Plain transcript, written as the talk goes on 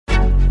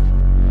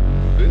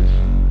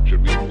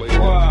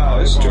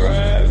College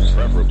draft.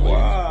 Preferably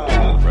Wow.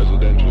 in a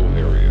residential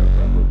area.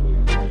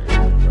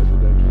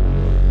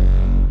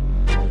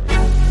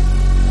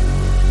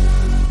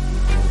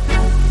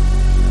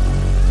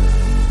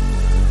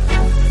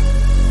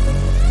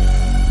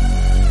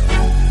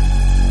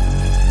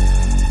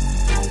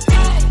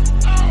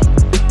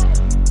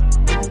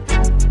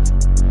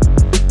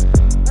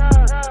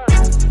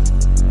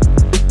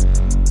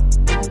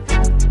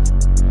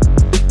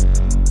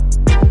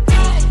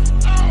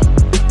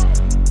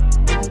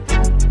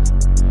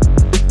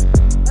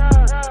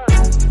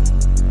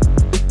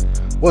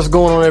 What's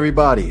going on,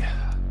 everybody?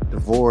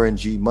 DeVore and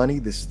G Money.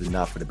 This is the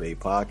Not for Debate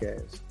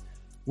podcast.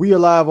 We are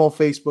live on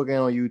Facebook and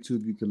on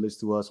YouTube. You can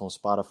listen to us on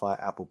Spotify,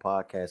 Apple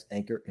Podcasts,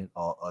 Anchor, and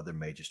all other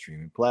major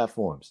streaming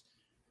platforms.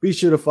 Be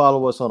sure to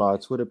follow us on our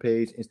Twitter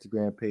page,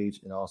 Instagram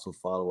page, and also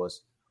follow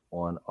us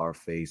on our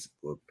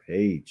Facebook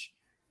page.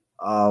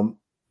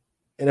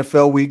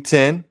 NFL Week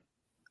 10,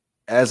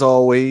 as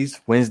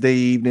always, Wednesday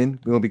evening.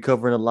 We're going to be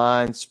covering the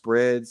line,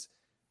 spreads,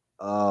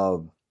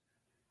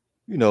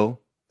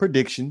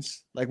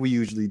 predictions like we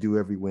usually do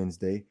every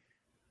Wednesday.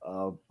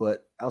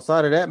 But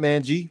outside of that,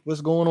 man, G,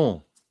 what's going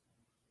on?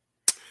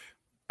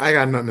 I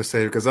got nothing to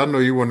say because I know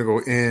you want to go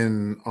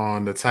in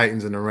on the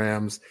Titans and the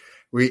Rams.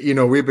 They've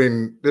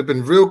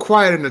been real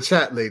quiet in the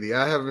chat lately.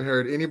 I haven't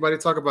heard anybody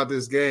talk about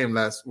this game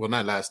not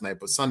last night,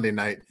 but Sunday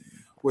night.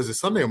 Was it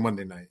Sunday or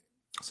Monday night?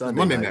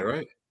 Monday night,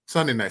 right?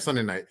 Sunday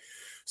night.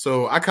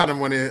 So I kind of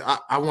want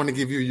to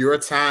give you your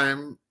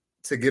time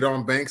to get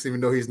on Banks,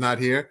 even though he's not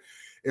here.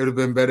 It would have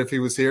been better if he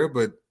was here,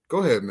 but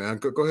go ahead, man.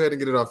 Go ahead and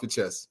get it off your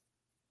chest.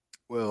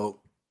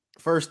 Well,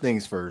 first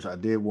things first, I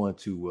did want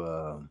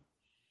to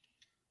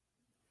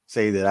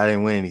say that I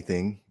didn't win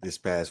anything this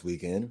past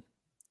weekend.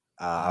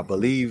 I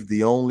believe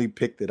the only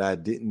pick that I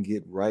didn't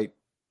get right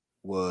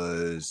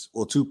was,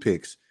 two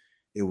picks.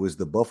 It was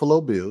the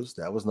Buffalo Bills.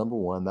 That was number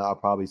one. I'll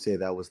probably say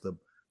that was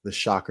the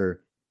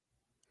shocker.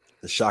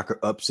 The shocker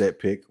upset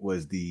pick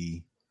was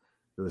the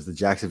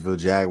Jacksonville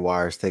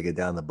Jaguars taking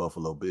down the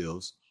Buffalo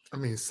Bills. I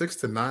mean,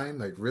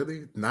 6-9, like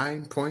really?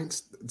 9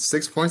 points,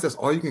 6 points. That's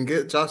all you can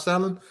get, Josh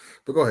Allen.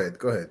 But go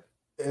ahead.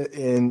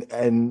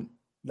 And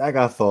like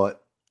I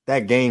thought,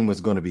 that game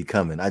was going to be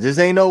coming. I just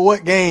ain't know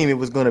what game it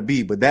was going to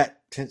be, but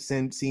that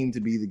seemed to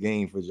be the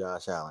game for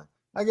Josh Allen.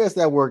 I guess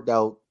that worked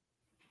out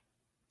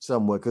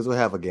somewhat because we'll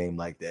have a game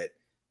like that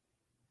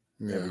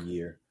every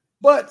year.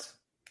 But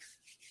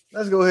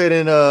let's go ahead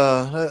and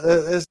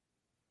let's.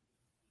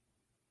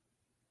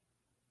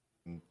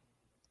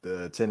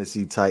 The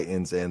Tennessee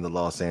Titans and the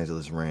Los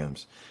Angeles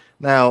Rams.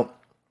 Now,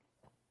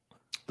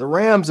 the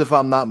Rams, if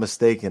I'm not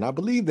mistaken, I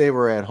believe they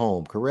were at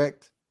home,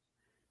 correct?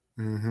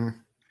 Mm-hmm.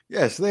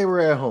 Yes, they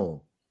were at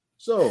home.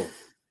 So,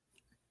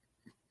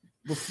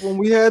 when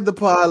we had the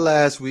pod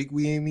last week,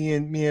 me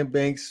and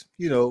Banks,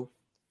 do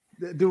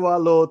our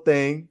little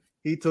thing.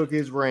 He took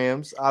his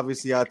Rams.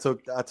 Obviously, I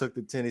took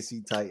the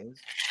Tennessee Titans.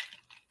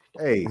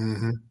 Hey,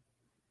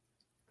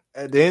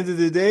 At the end of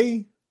the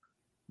day,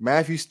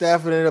 Matthew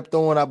Stafford ended up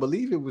throwing, I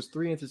believe it was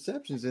 3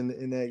 interceptions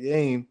in that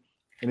game,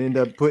 and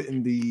ended up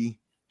putting the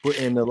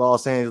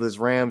Los Angeles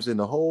Rams in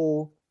the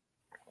hole.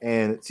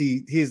 And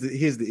see, here's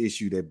the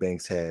issue that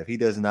Banks have. He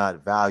does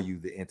not value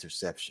the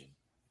interception,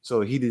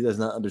 so he does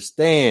not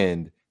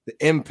understand the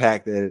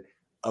impact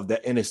of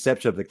that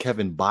interception that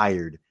Kevin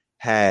Byard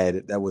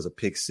had. That was a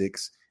pick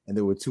six, and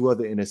there were 2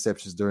 other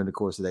interceptions during the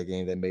course of that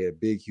game that made a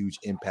big, huge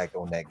impact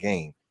on that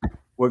game.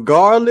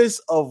 Regardless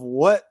of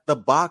what the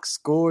box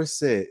score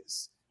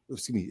says.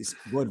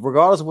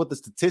 Regardless of what the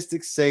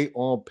statistics say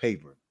on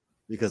paper,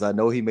 because I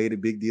know he made a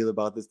big deal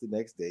about this the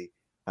next day,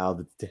 how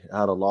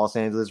the Los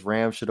Angeles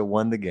Rams should have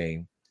won the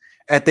game.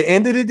 At the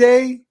end of the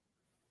day,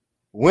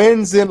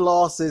 wins and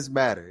losses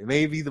matter. It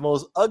may be the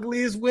most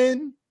ugliest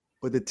win,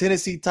 but the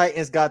Tennessee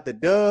Titans got the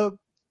dub.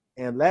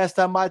 And last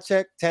time I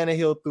checked,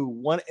 Tannehill threw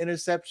 1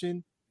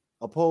 interception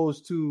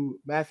opposed to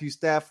Matthew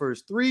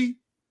Stafford's 3,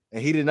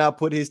 and he did not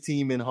put his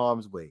team in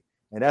harm's way.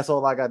 And that's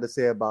all I got to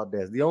say about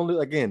that. The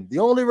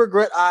only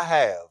regret I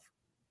have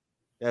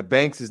that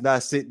Banks is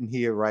not sitting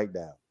here right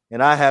now.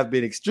 And I have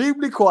been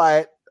extremely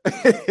quiet for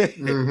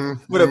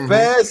the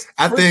past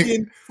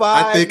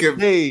 5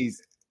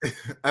 days.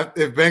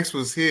 If Banks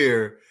was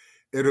here,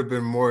 it would have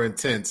been more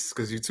intense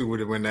because you two would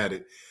have went at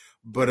it.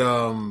 But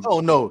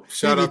oh no,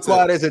 shout out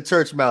quiet as a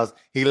church mouse.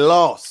 He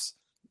lost.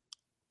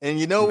 And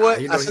you know what?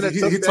 I should have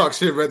he talks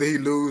shit whether he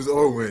lose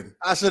or win.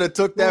 I should have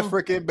took that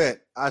freaking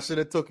bet. I should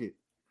have took it.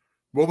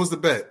 What was the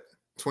bet?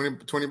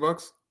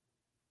 $20?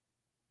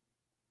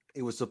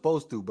 It was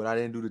supposed to, but I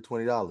didn't do the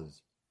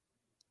 $20.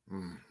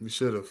 You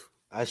should have.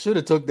 I should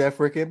have took that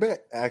freaking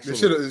bet. Actually,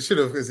 should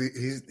have because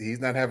he's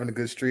not having a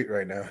good streak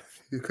right now.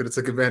 You could have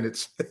took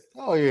advantage.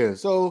 Oh yeah.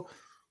 So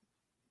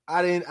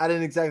I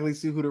didn't exactly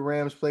see who the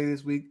Rams play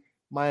this week.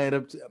 Might end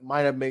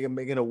up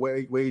making a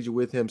wager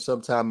with him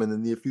sometime in the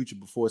near future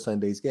before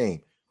Sunday's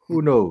game.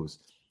 Who knows?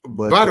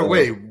 But by the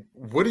way,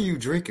 what are you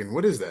drinking?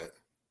 What is that?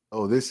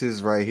 Oh, this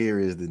is right here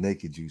is the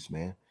naked juice,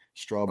 man.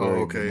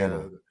 Strawberry. Oh, okay.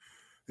 Yeah,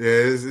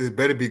 it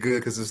better be good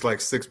because it's like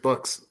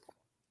 $6.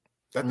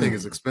 That thing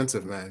is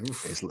expensive, man.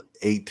 Oof. It's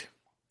 $8.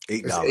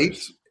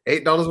 It's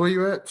 $8 where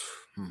you at?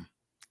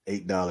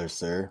 $8,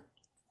 sir.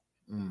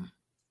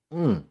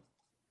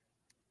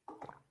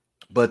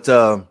 But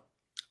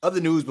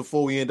other news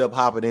before we end up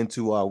hopping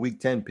into our Week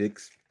 10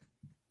 picks.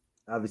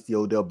 Obviously,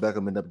 Odell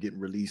Beckham ended up getting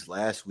released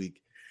last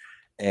week,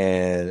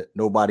 and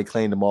nobody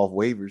claimed him off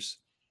waivers.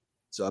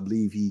 So I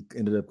believe he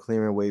ended up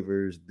clearing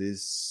waivers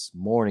this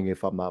morning,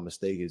 if I'm not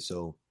mistaken.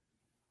 So,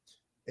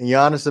 in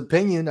your honest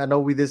opinion, I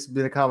know this has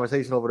been a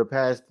conversation over the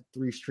past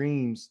 3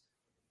 streams.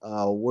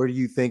 Where do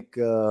you think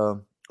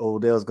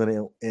Odell's going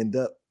to end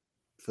up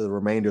for the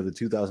remainder of the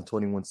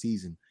 2021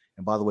 season?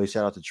 And by the way,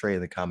 shout out to Trey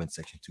in the comment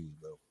section too,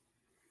 bro.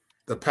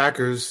 The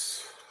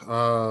Packers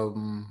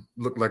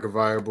look like a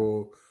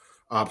viable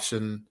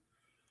option.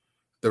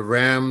 The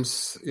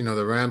Rams,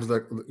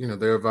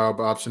 they're a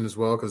viable option as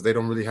well because they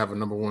don't really have a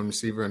number 1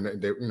 receiver, and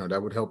they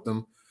that would help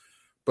them.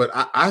 But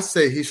I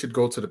say he should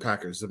go to the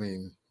Packers. I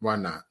mean, why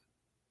not?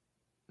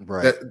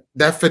 Right.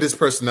 That fit his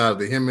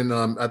personality.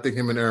 I think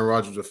him and Aaron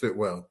Rodgers will fit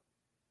well.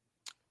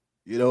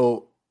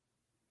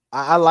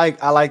 I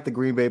like the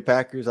Green Bay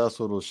Packers.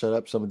 Also, it'll shut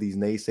up some of these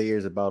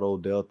naysayers about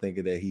Odell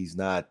thinking that he's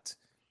not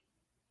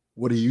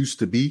what he used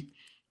to be.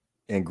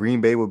 And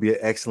Green Bay would be an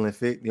excellent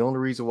fit. The only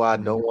reason why I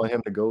don't want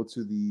him to go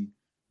to the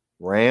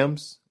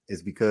Rams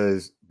is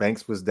because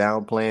Banks was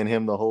downplaying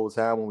him the whole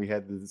time when we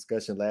had the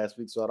discussion last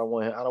week. So I don't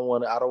want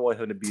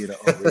him to be in an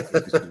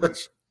unrealistic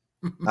situation.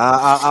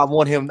 I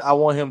want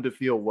him to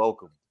feel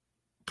welcome.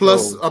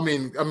 Plus, I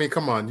mean,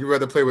 come on. You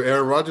rather play with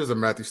Aaron Rodgers or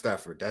Matthew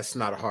Stafford? That's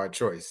not a hard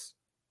choice.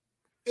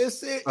 I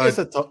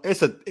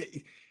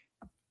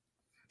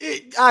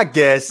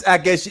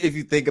guess if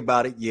you think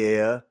about it,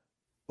 yeah.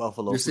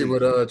 Buffalo. You see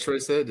what Trey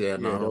said? Yeah,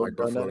 no, I don't like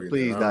Buffalo.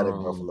 Please, not in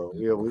Buffalo.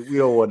 We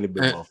don't want to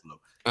be in Buffalo.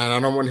 And I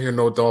don't want to hear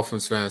no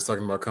Dolphins fans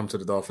talking about come to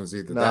the Dolphins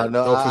either. I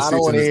don't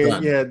want to hear.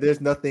 Yeah,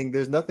 there's nothing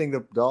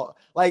to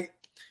like.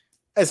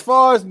 As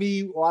far as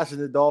me watching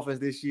the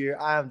Dolphins this year,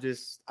 I am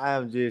just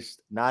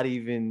not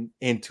even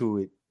into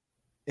it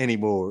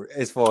anymore.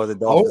 As far as the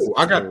Dolphins,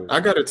 I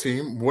got a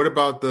team. What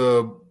about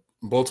the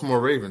Baltimore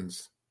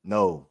Ravens?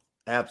 No,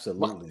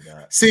 absolutely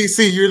not.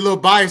 See, you're a little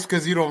biased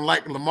because you don't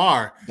like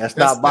Lamar. That's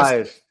not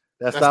biased.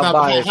 That's not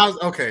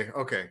biased. Okay.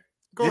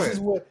 Go ahead.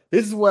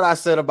 This is what I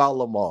said about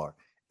Lamar,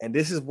 and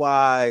this is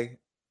why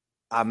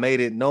I made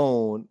it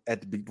known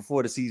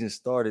before the season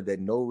started that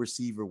no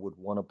receiver would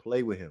want to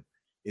play with him.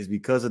 Is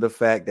because of the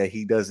fact that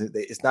he doesn't.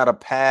 It's not a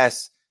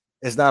pass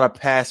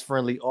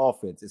friendly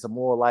offense. It's a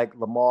more like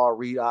Lamar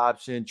read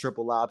option,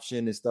 triple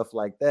option, and stuff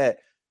like that.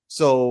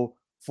 So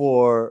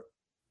for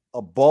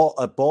a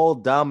ball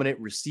dominant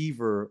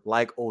receiver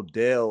like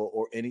Odell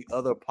or any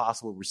other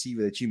possible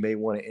receiver that you may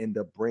want to end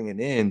up bringing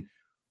in,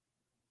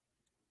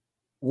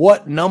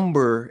 what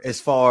number as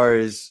far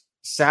as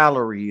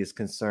salary is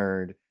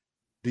concerned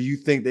do you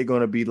think they're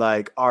going to be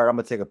like, all right, I'm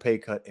going to take a pay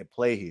cut and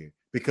play here?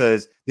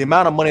 Because the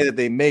amount of money that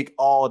they make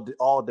all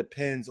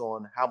depends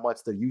on how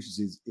much their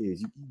usage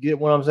is. You get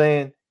what I'm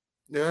saying?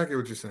 Yeah, I get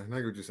what you're saying.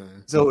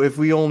 So if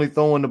we only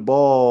throwing the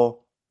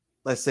ball,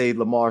 let's say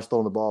Lamar's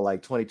throwing the ball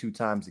like 22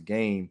 times a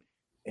game,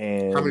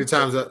 and how many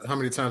times are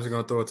you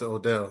going to throw it to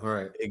Odell? All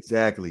right,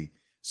 exactly.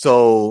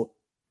 So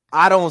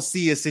I don't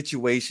see a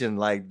situation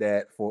like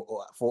that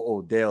for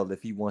Odell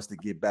if he wants to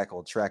get back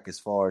on track as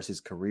far as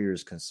his career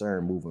is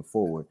concerned moving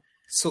forward.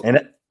 So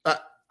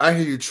I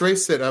hear you. Trey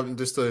said, I'm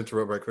just to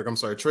interrupt right quick. I'm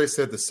sorry. Trey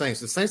said the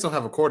Saints don't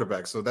have a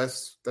quarterback, so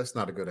that's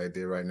not a good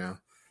idea right now.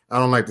 I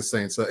don't like the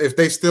Saints. If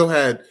they still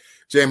had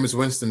Jameis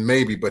Winston,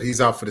 maybe, but he's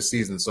out for the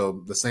season,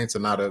 so the Saints are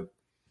not a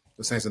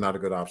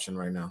good option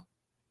right now.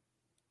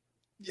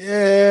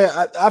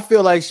 Yeah, I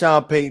feel like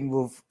Sean Payton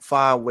will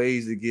find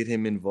ways to get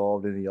him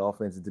involved in the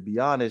offense. And to be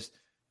honest,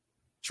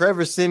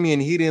 Trevor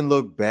Siemian, he didn't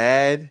look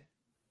bad.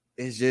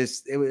 It's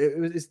just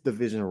it's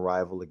division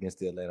rival against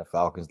the Atlanta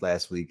Falcons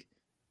last week,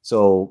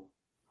 so.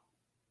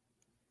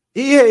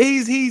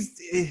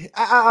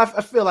 I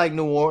feel like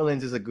New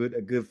Orleans is a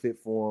good fit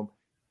for him.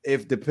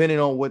 If depending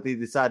on what they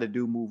decide to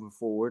do moving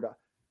forward,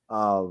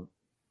 I'm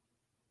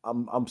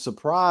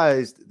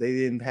surprised they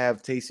didn't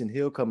have Taysom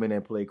Hill come in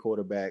and play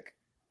quarterback.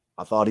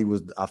 I thought he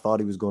was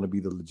going to be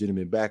the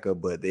legitimate backup,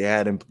 but they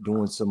had him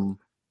doing some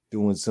I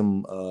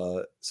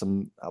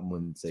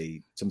wouldn't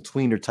say some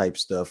tweener type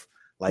stuff,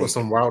 like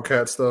some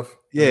Wildcat stuff.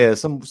 Yeah,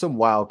 some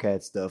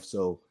Wildcat stuff.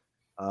 So.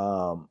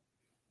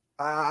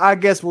 I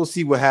guess we'll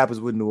see what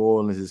happens with New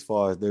Orleans as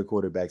far as their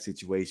quarterback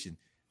situation,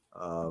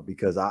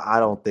 because I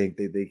don't think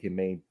that they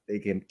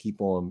can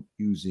keep on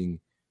using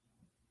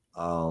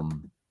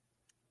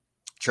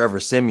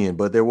Trevor Siemian.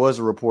 But there was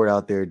a report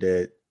out there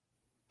that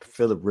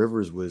Phillip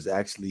Rivers was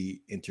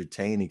actually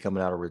entertaining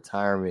coming out of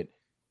retirement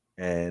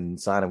and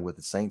signing with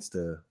the Saints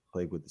to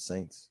play with the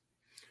Saints.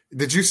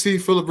 Did you see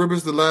Phillip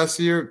Rivers the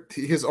last year?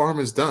 His arm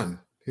is done.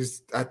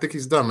 I think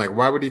he's done. Like,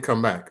 why would he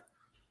come back?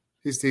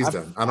 He's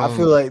done. I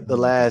feel like the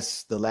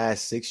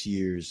last 6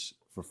 years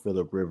for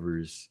Phillip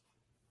Rivers,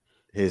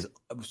 his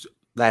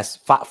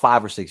last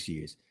 5 or 6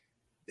 years,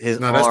 his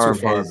arm that's too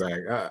far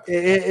back.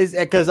 It's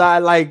because I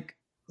like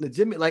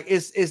legitimate. Like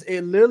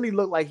it literally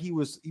looked like he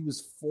was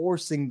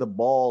forcing the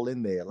ball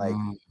in there. Like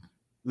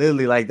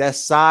literally, like that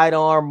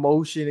sidearm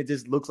motion. It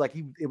just looks like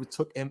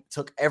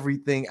took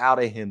everything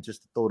out of him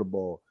just to throw the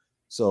ball.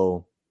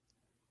 So,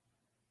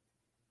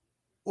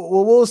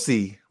 well, we'll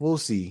see. We'll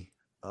see.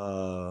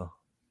 The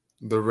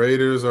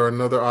Raiders are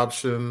another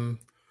option.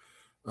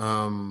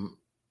 Well,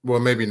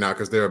 maybe not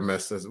because they're a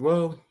mess as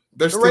well.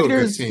 They're still a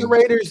good team. The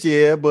Raiders,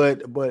 yeah,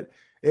 but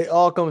it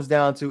all comes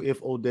down to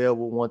if Odell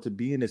will want to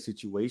be in a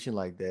situation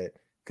like that.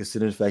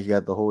 Considering the fact you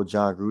got the whole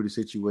John Gruden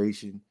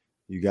situation,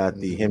 you got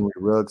the Henry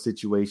Ruggs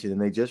situation,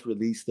 and they just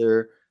released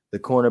the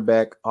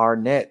cornerback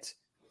Arnett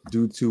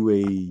due to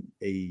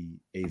a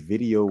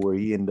video where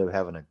he ended up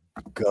having a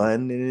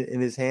gun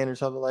in his hand or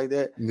something like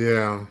that.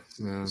 Yeah.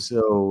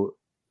 So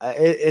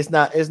it's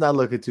not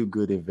looking too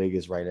good in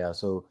Vegas right now.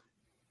 So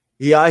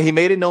yeah, he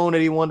made it known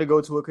that he wanted to go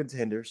to a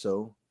contender.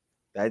 So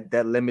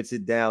that limits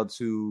it down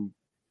to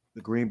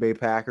the Green Bay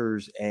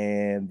Packers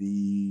and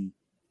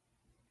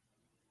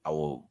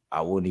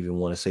I wouldn't even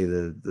want to say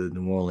the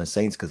New Orleans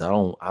Saints because I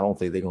don't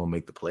think they're gonna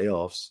make the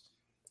playoffs.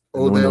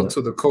 Odell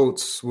to the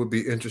Colts would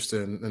be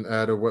interesting and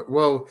add a what?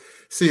 Well,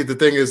 see, the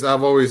thing is,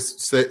 I've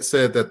always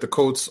said that the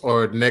Colts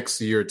are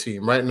next year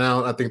team. Right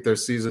now, I think their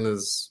season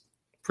is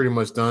pretty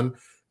much done.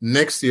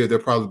 Next year, they'll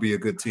probably be a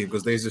good team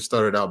because they just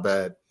started out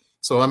bad.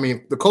 So, I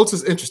mean, the Colts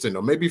is interesting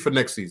though. Maybe for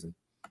next season.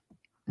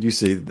 You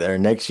see their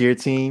next year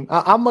team.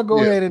 I'm gonna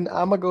go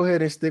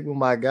ahead and stick with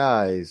my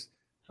guys,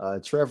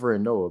 Trevor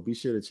and Noah. Be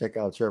sure to check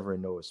out Trevor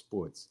and Noah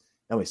Sports.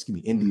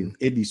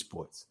 Indie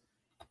Sports.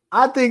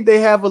 I think they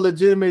have a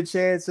legitimate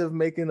chance of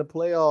making the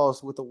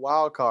playoffs with a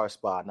wild card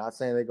spot. Not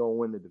saying they're gonna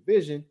win the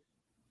division,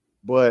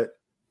 but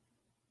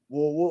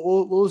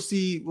we'll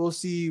see. We'll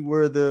see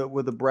where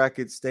the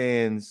bracket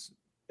stands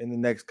in the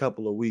next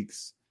couple of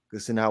weeks.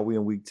 Because now we're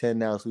in week 10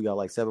 now, so we got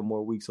like 7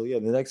 more weeks. So yeah,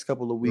 the next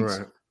couple of weeks.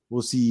 Right.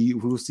 We'll see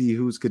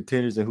who's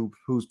contenders and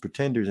who's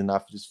pretenders, and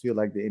I just feel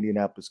like the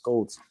Indianapolis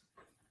Colts.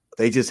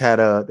 They just had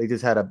a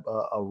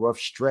rough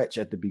stretch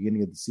at the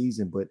beginning of the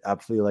season, but I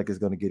feel like it's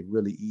going to get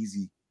really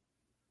easy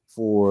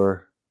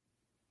for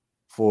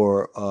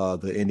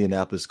the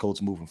Indianapolis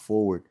Colts moving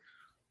forward.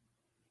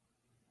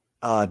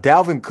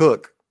 Dalvin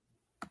Cook,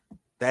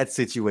 that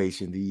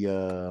situation,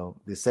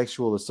 the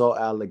sexual assault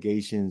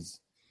allegations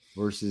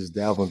versus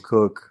Dalvin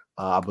Cook.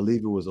 I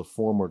believe it was a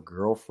former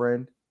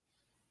girlfriend.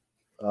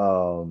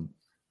 Let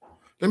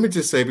me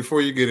just say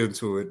before you get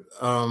into it,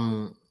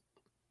 I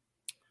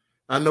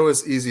know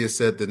it's easier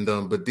said than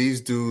done, but these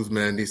dudes,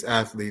 man, these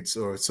athletes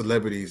or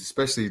celebrities,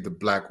 especially the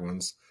black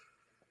ones,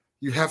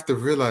 you have to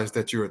realize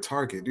that you're a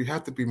target. You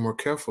have to be more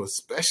careful,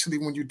 especially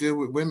when you deal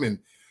with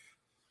women.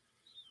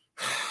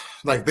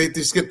 Like they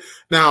just get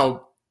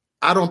now.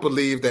 I don't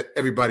believe that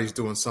everybody's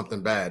doing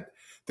something bad.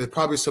 There's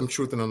probably some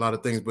truth in a lot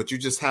of things, but you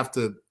just have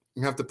to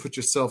put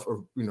yourself,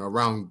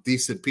 around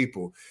decent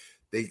people.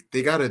 I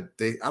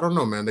don't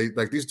know, man.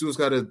 These dudes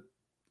gotta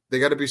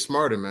be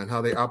smarter, man,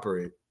 how they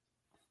operate.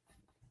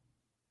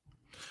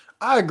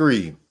 I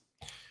agree.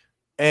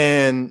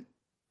 And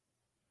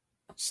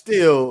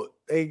still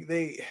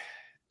they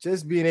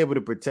just being able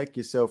to protect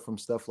yourself from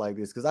stuff like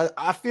this. Because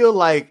I feel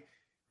like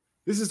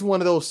this is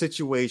one of those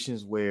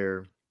situations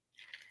where,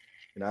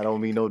 and I don't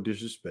mean no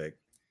disrespect.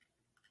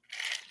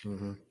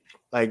 Mm-hmm.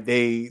 Like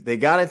they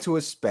got into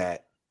a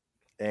spat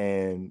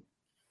and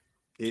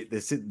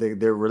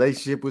their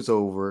relationship was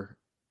over,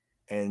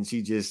 and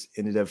she just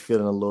ended up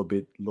feeling a little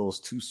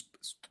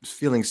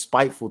feeling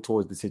spiteful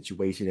towards the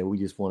situation, and we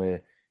just want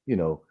to,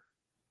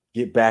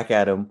 get back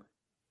at him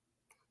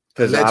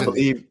because I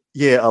believe,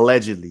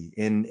 allegedly,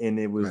 and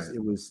it was right.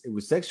 it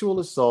was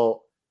sexual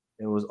assault,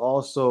 and it was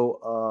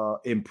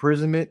also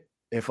imprisonment,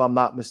 if I'm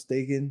not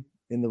mistaken,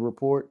 in the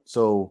report.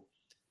 So,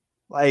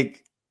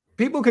 like,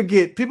 people can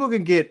get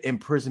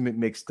imprisonment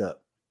mixed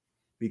up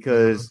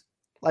because,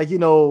 I've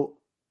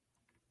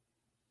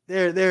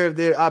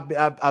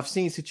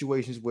seen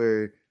situations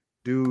where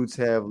dudes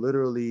have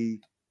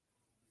literally,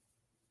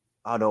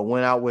 I don't know,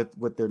 went out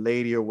with their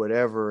lady or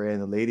whatever,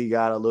 and the lady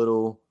got a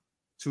little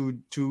too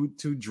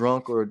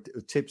drunk or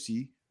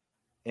tipsy,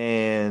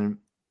 and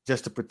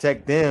just to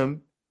protect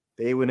them,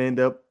 they would end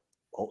up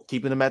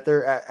keeping them at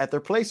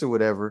their place or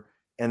whatever,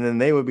 and then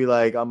they would be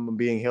like, "I'm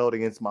being held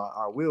against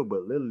our will,"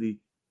 but literally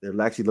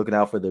they're actually looking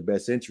out for their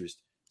best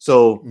interest.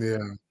 So yeah.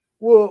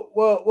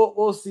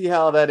 We'll see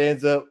how that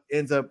ends up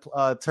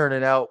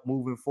turning out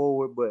moving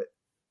forward, but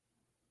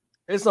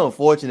it's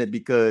unfortunate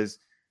because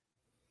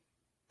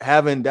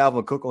having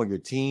Dalvin Cook on your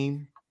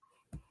team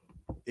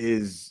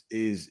is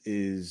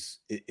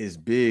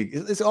big.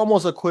 It's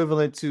almost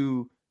equivalent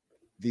to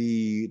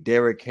the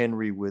Derrick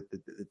Henry with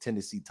the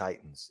Tennessee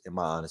Titans, in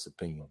my honest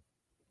opinion.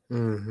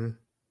 Mm-hmm.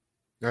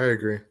 I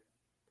agree.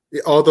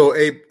 Although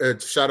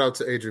shout out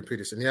to Adrian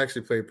Peterson, he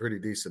actually played pretty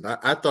decent.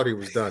 I thought he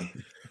was done.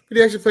 But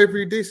he actually played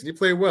pretty decent. He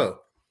played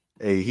well.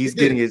 Hey, he's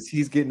getting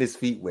his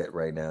feet wet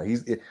right now.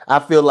 I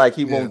feel like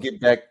he won't get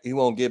back. He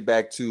won't get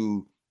back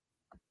to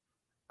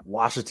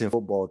Washington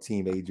football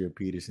team Adrian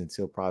Peterson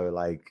until probably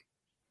like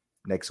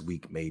next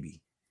week,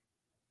 maybe.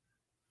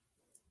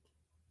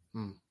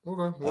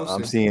 Okay,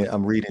 we'll see.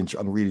 I'm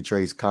reading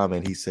Trey's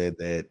comment. He said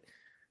that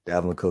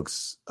Dalvin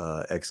Cook's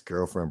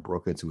ex-girlfriend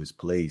broke into his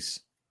place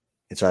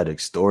and tried to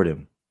extort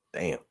him.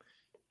 Damn.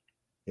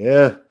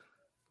 Yeah.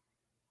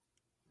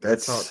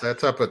 That's that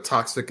type of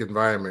toxic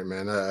environment,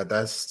 man.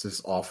 That's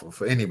just awful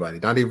for anybody.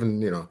 Not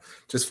even,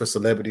 just for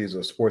celebrities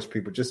or sports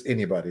people, just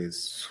anybody.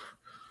 It's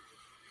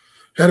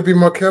got to be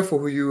more careful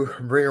who you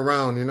bring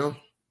around,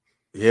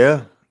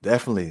 Yeah,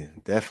 definitely.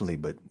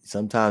 But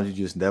sometimes you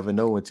just never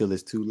know until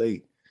it's too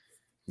late.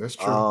 That's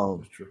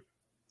true. That's true.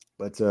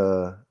 But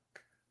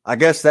I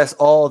guess that's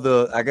all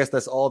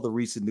the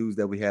recent news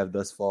that we have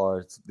thus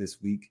far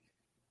this week.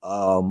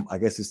 I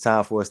guess it's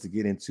time for us to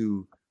get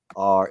into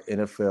our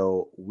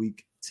NFL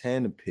Week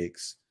 10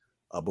 picks.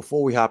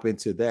 Before we hop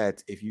into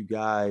that, if you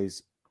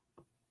guys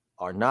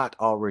are not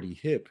already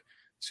hip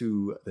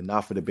to the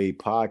Not for Debate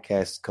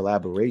podcast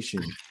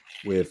collaboration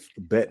with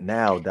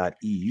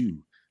betnow.eu,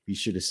 be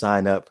sure to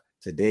sign up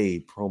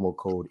today. Promo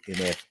code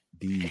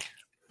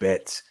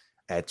NFDBET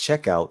at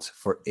checkout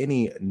for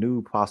any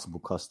new possible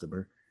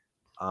customer.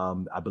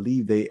 I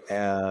believe they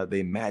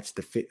match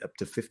the fit up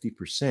to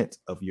 50%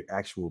 of your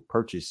actual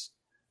purchase.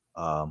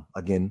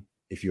 Again,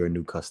 if you're a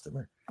new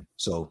customer.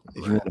 So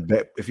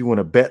if you want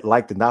to bet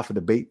like the Not for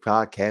Debate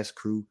podcast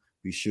crew,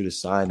 be sure to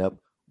sign up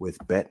with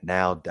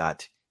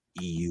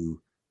betnow.eu,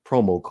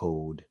 promo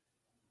code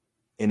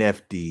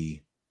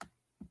NFDBET.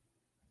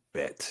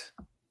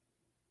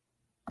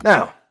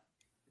 Now,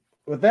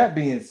 with that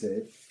being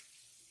said,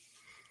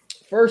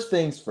 first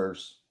things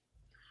first,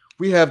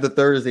 we have the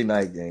Thursday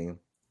night game.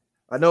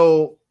 I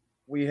know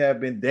we have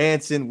been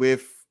dancing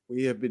with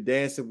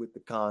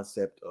the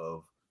concept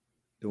of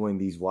doing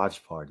these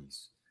watch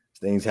parties.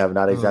 Things have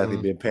not exactly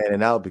been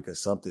panning out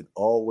because something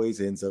always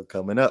ends up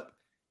coming up.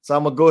 So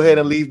I'm gonna go ahead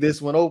and leave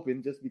this one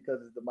open just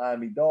because it's the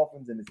Miami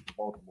Dolphins and it's the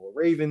Baltimore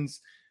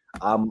Ravens.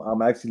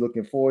 I'm actually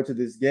looking forward to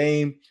this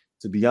game,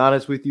 to be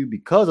honest with you,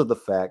 because of the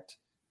fact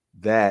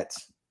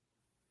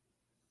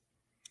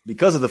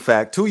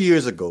 2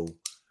 years ago,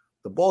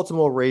 the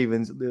Baltimore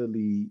Ravens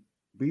literally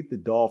beat the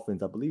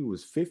Dolphins. I believe it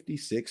was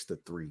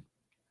 56-3.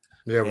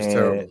 Yeah, it was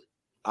terrible.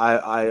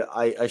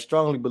 I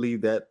strongly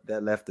believe that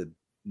left a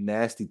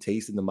nasty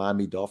taste in the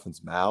Miami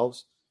Dolphins'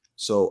 mouths.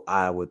 So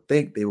I would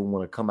think they would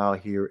want to come out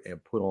here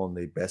and put on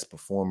their best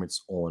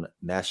performance on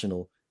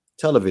national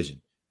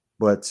television.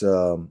 But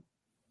the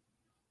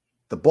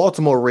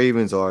Baltimore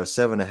Ravens are a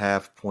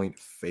 7.5 point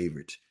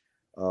favorite.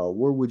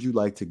 Where would you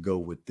like to go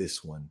with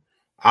this one?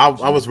 I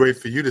was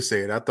waiting for you to say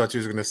it. I thought you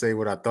was going to say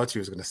what I thought you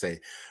was going to say.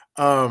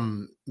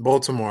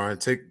 Baltimore,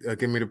 give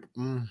me the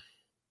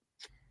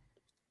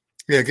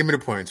give me the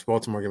points.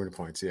 Baltimore, give me the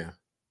points. Yeah,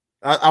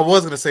 I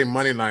was going to say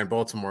money line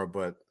Baltimore,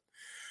 but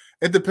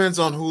it depends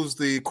on who's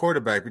the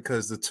quarterback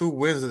because the 2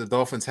 wins that the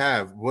Dolphins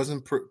have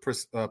wasn't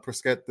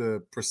Brissett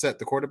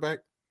the quarterback,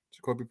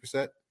 Jacoby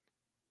Brissett,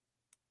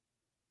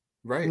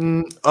 right?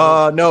 No.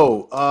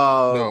 No.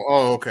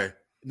 Oh, okay.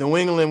 New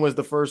England was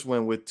the first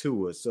one with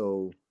Tua,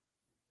 so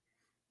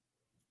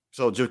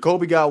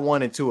Jacoby got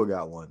 1 and Tua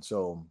got 1.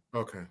 So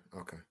okay.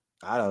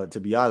 I don't know. To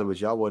be honest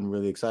with you, I wasn't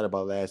really excited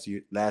about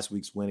last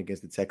week's win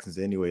against the Texans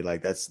anyway.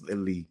 Like that's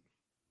literally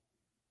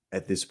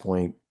at this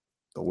point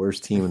the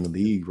worst team in the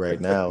league right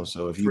now.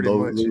 So if you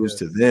lose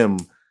to them,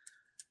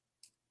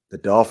 the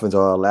Dolphins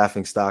are a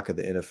laughing stock of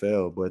the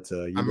NFL. But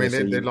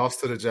they lost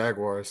to the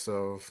Jaguars,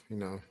 so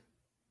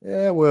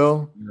Yeah,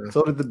 well,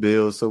 so did the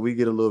Bills. So we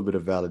get a little bit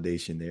of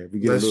validation there. We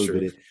get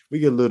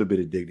a little bit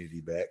of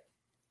dignity back.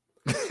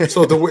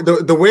 So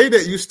the way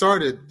that you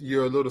started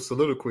your little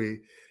soliloquy,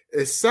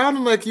 it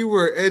sounded like you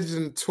were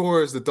edging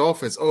towards the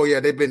Dolphins. Oh yeah,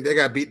 they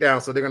got beat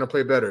down, so they're gonna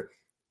play better.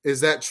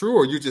 Is that true,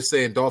 or are you just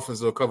saying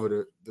Dolphins will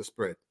cover the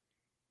spread?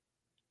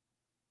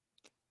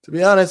 To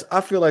be honest,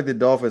 I feel like the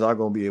Dolphins are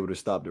going to be able to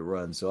stop the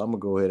run. So I'm going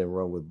to go ahead and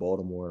run with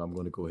Baltimore, and I'm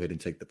going to go ahead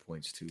and take the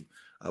points too.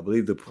 I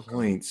believe the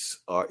points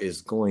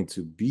is going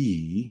to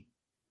be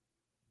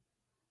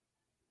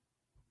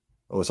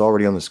 – it's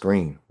already on the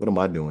screen. What am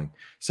I doing?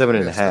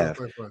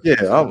 7.5. Yeah,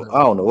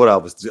 I don't know what I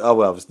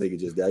was thinking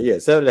just now. Yeah,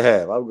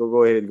 7.5. I'm going to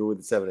go ahead and go with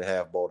the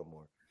 7.5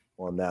 Baltimore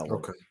on that one.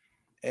 Okay.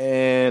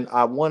 And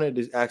I wanted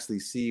to actually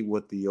see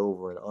what the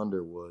over and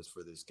under was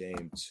for this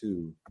game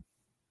too.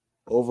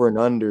 Over and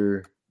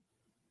under –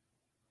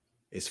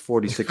 it's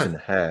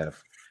 46.5.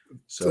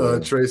 So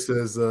Trey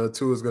says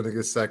Tua is going to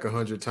get sacked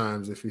 100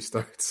 times if he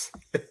starts.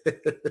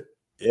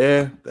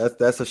 Yeah,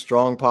 that's a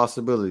strong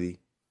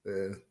possibility.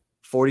 Yeah,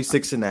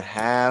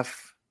 46.5.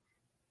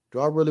 Do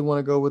I really want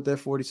to go with that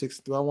 46?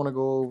 Do I want to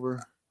go over?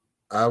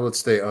 I would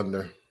stay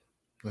under.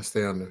 Let's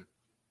stay under.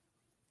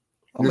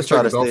 I'm gonna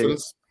try to stay.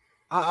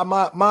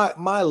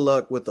 My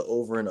luck with the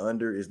over and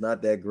under is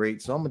not that great,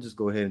 so I'm gonna just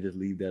go ahead and just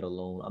leave that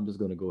alone. I'm just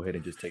gonna go ahead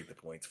and just take the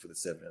points for the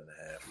 7.5.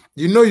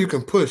 You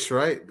can push,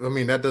 right? I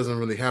mean, that doesn't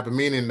really happen,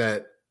 meaning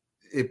that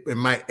it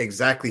might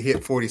exactly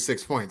hit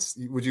 46 points.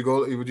 Would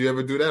you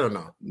ever do that or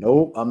not?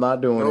 Nope, I'm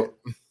not doing it.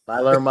 I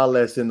learned my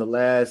lesson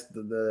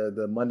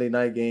the Monday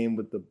night game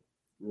with the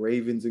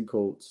Ravens and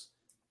Colts.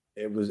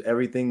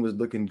 Everything was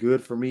looking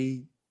good for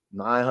me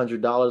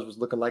 $900 was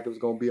looking like it was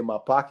going to be in my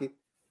pocket.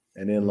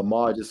 And then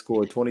Lamar just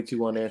scored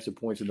 22 unanswered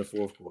points in the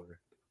fourth quarter.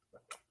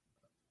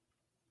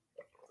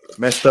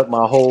 Messed up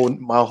my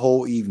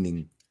whole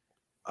evening.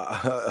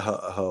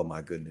 Oh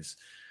my goodness.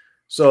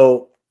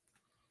 So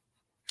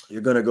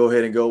you're gonna go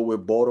ahead and go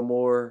with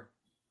Baltimore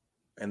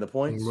and the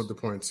points? With the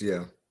points,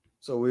 yeah.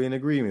 So we're in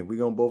agreement. We're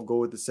gonna both go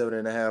with the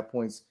 7.5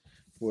 points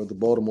for the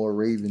Baltimore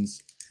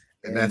Ravens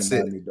and that's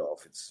the Miami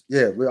Dolphins.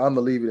 Yeah, I'm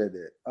gonna leave it at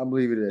that. I'm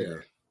leaving it at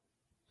that.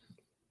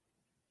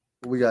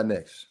 What we got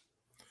next?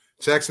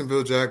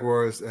 Jacksonville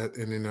Jaguars at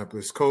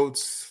Indianapolis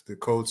Colts. The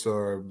Colts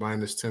are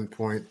minus 10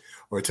 point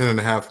or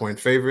 10.5 point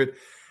favorite.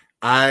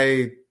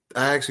 I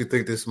actually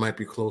think this might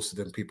be closer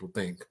than people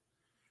think.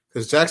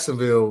 Because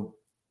Jacksonville.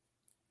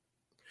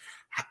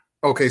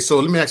 Okay, so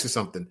let me ask you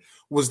something.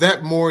 Was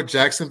that more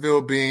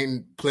Jacksonville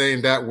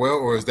playing that well,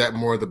 or is that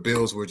more the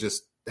Bills were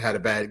just had a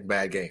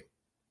bad game?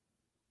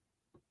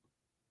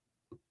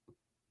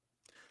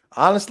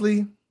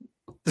 Honestly,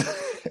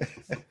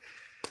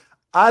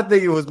 I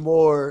think it was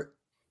more.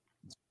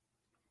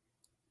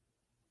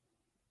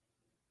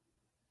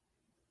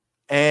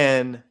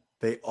 And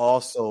they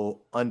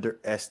also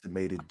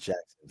underestimated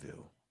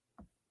Jacksonville.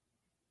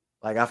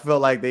 Like, I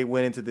felt like they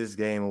went into this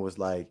game and was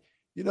like,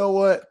 you know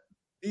what?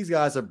 These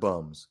guys are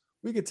bums.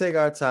 We could take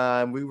our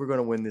time. We were going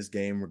to win this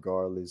game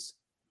regardless.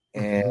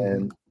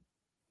 And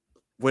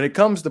when it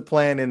comes to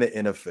playing in the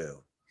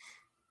NFL,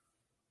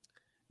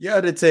 you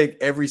have to take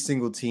every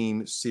single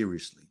team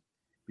seriously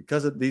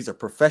because these are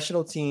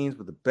professional teams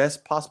with the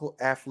best possible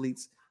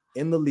athletes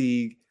in the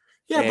league.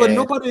 Yeah, but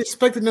nobody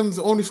expected them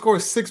to only score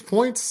 6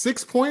 points.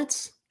 6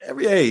 points.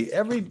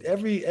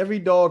 Every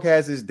dog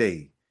has his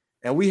day,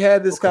 and we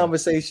had this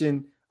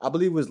conversation. I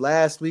believe it was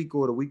last week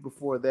or the week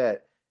before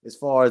that. As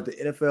far as the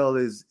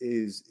NFL is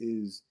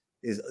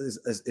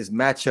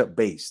matchup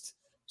based,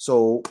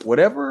 so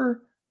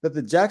whatever that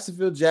the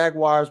Jacksonville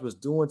Jaguars was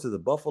doing to the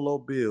Buffalo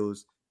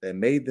Bills that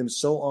made them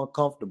so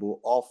uncomfortable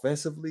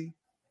offensively,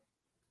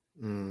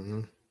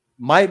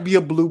 might be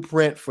a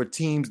blueprint for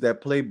teams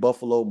that play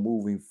Buffalo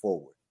moving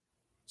forward.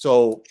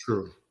 So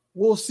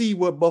we'll see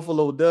what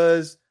Buffalo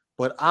does,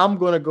 but I'm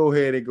going to go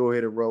ahead and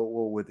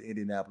roll with the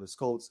Indianapolis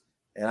Colts,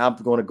 and I'm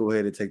going to go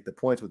ahead and take the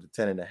points with the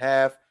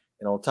 10.5.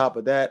 And on top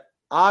of that,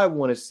 I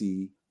want to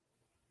see,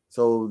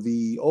 so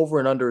the over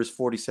and under is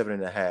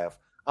 47.5.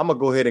 I'm going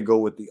to go ahead and go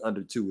with the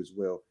under 2 as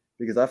well,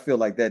 because I feel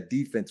like that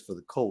defense for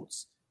the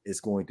Colts is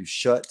going to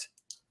shut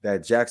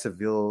that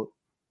Jacksonville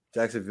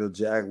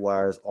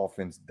Jaguars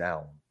offense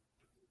down.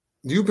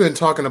 You've been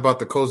talking about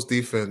the Colts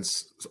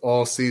defense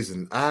all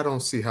season. I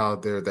don't see how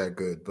they're that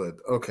good, but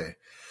okay.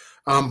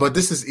 But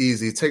this is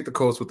easy. Take the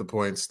Colts with the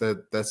points.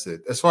 That's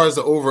it. As far as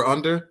the over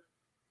under,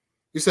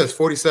 you said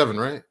 47,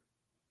 right?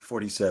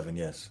 47,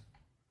 yes.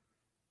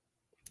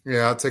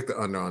 Yeah, I'll take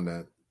the under on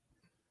that.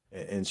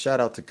 And shout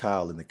out to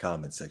Kyle in the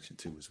comment section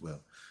too as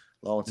well.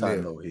 Long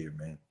time no here,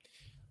 man.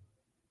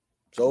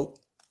 So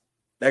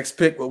next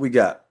pick, what we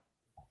got?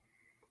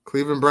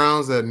 Cleveland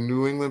Browns at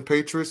New England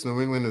Patriots.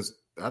 New England is,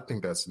 I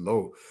think that's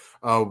low.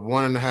 minus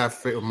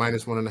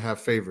 1.5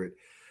 favorite.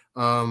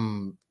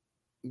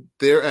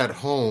 They're at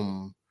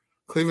home.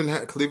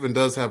 Cleveland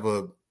does have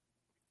a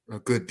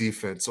good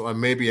defense, so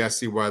maybe I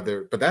see why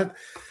they're. But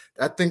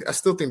I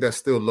still think that's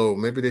still low.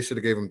 Maybe they should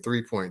have gave him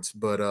 3 points.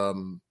 But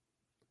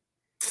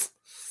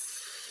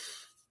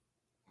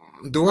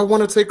do I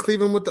want to take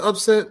Cleveland with the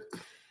upset?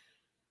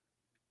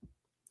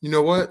 You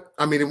know what?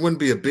 I mean, it wouldn't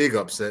be a big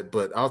upset,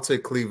 but I'll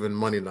take Cleveland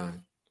money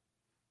line.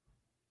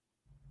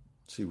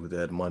 See what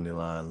that money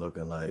line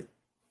looking like.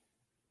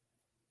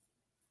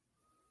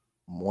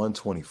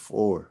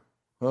 124.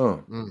 Huh.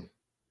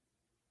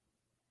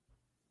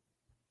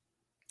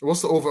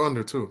 What's the over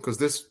under too? Because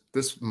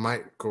this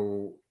might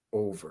go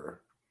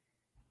over.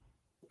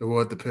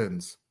 Well, it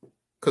depends.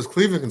 Because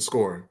Cleveland can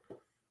score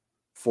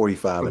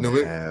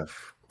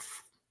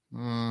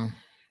 45.5.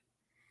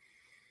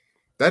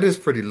 That is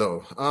pretty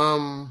low.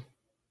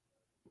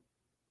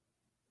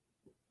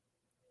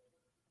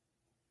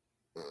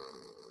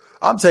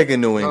 I'm taking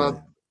New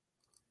England.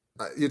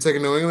 You're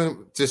taking New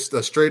England just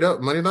a straight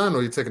up money line,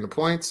 or you're taking the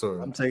points?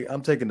 Or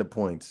I'm taking the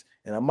points,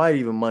 and I might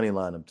even money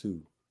line them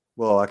too.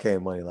 Well, I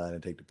can't money line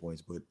and take the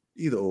points, but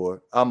either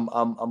or, I'm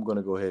going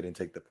to go ahead and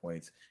take the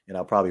points, and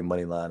I'll probably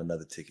money line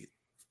another ticket.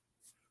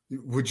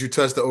 Would you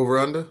touch the over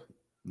under?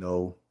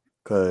 No,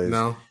 because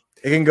no,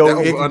 it can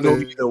go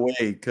either way.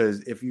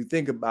 Because if you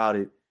think about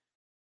it,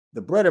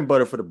 the bread and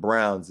butter for the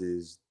Browns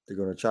is they're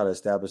going to try to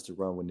establish the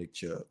run with Nick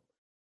Chubb,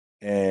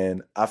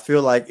 and I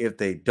feel like if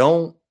they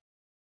don't,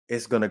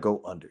 it's going to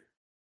go under,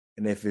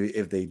 and if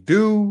they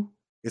do,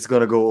 it's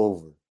going to go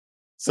over.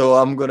 So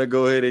I'm going to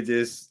go ahead and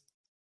just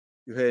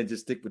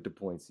stick with the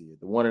points here.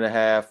 The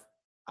 1.5,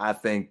 I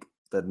think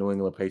the New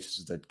England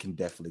Patriots that can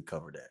definitely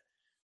cover that.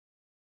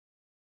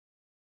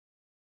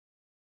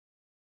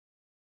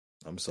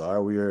 I'm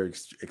sorry, we are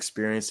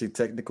experiencing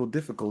technical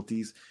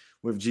difficulties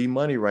with G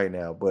Money right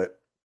now, but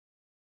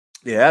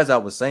yeah, as I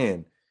was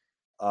saying,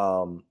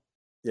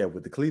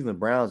 with the Cleveland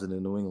Browns and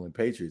the New England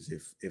Patriots,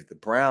 if the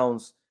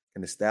Browns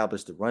can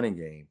establish the running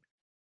game,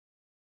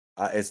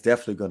 it's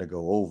definitely going to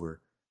go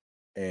over.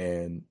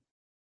 And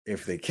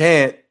if they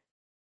can't,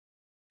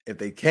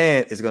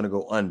 it's going to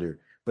go under.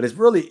 But it's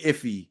really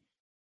iffy.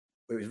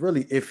 It's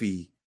really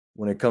iffy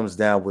when it comes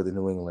down with the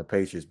New England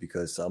Patriots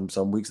because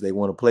some weeks they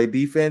want to play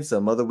defense,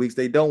 some other weeks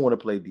they don't want to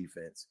play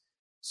defense.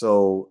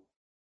 So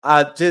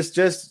I just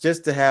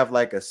to have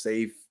like a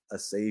safe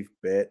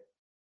bet.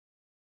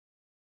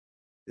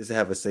 Just to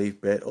have a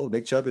safe bet. Oh,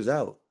 Nick Chubb is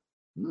out.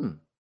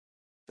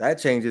 That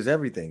changes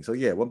everything. So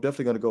yeah, well, I'm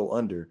definitely going to go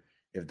under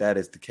if that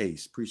is the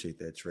case. Appreciate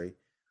that, Trey.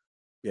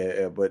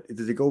 Yeah, but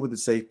does it go with the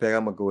safe pick?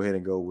 I'm gonna go ahead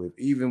and go with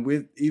even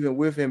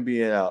with him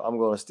being out. I'm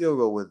gonna still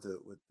go with the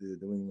New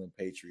England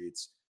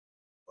Patriots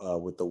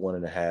with the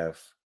 1.5.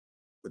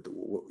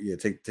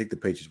 Take the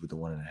Patriots with the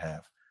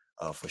 1.5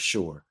 for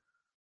sure.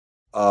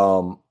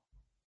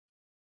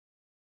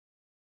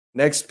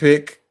 Next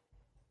pick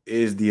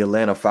is the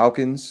Atlanta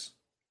Falcons.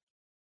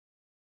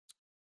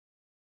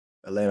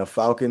 Atlanta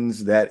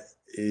Falcons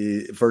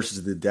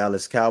versus the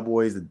Dallas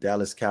Cowboys. The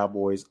Dallas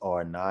Cowboys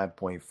are a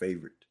 9-point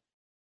favorite.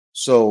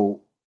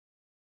 So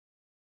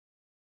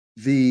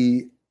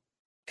the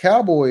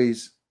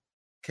Cowboys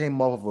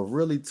came off of a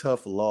really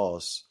tough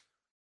loss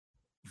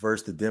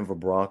versus the Denver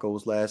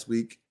Broncos last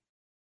week,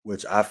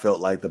 which I felt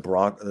like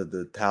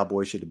the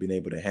Cowboys should have been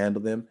able to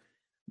handle them.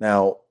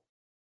 Now,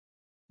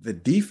 the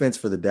defense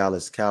for the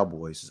Dallas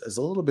Cowboys is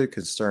a little bit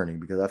concerning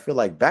because I feel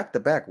like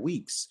back-to-back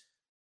weeks,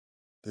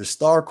 their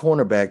star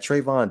cornerback,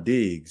 Trayvon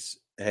Diggs,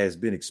 has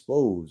been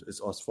exposed as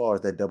far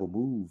as that double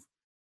move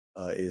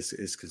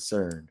is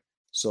concerned.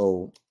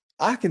 So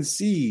I can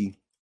see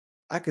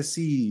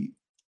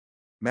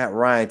Matt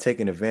Ryan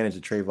taking advantage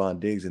of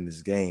Trayvon Diggs in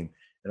this game,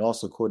 and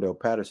also Cordell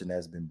Patterson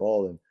has been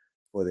balling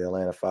for the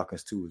Atlanta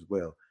Falcons too as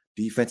well.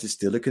 Defense is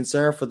still a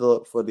concern for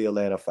the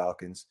Atlanta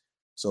Falcons,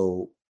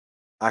 so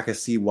I can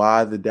see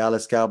why the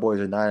Dallas Cowboys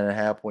are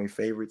 9.5-point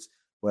favorites,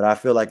 but I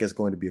feel like it's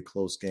going to be a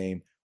close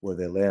game where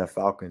the Atlanta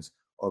Falcons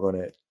are going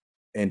to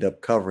end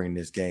up covering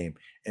this game.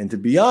 And to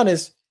be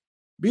honest,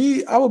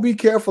 I would be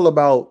careful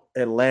about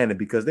Atlanta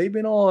because they've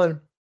been on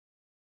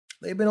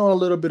a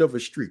little bit of a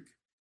streak.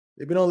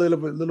 They've been on a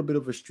little bit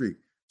of a streak.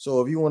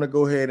 So if you want to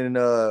go ahead and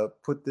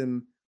put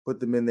them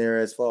in there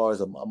as far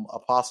as a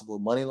possible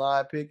money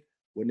line pick,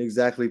 wouldn't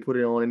exactly put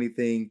it on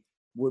anything.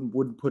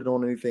 Wouldn't put it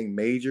on anything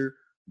major,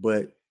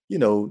 but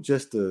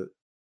just a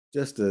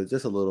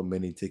little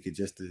mini ticket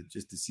just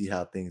to see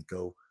how things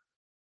go.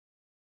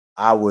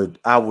 I would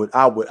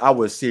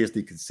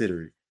seriously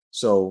consider it.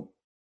 So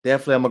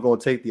definitely, I'm going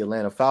to take the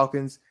Atlanta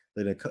Falcons.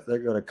 They're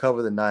going to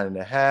cover the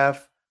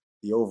 9.5.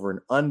 The over and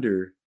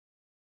under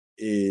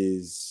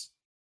is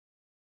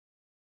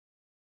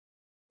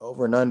well,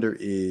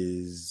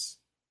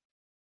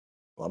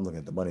 I'm looking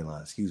at the money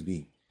line. Excuse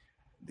me.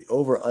 The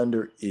over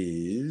under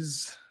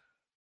is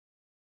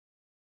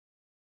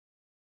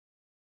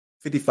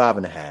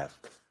 55.5.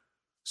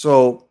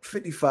 So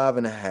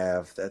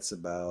 55.5. That's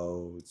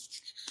about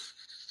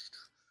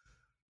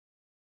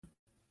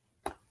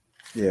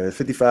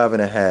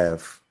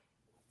 55.5.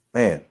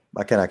 Man,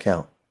 why can't I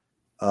count?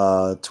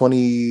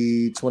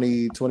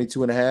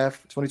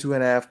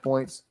 22.5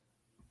 points.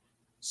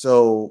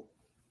 So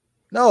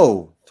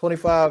no,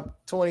 25,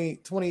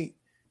 20,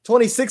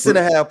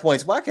 26.5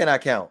 points. Why can't I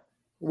count?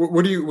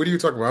 What are you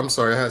talking about? I'm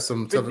sorry, I had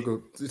some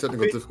technical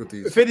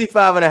difficulties.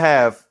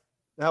 55.5.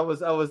 I was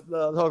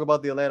talking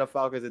about the Atlanta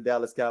Falcons and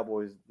Dallas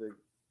Cowboys.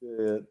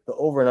 The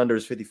over and under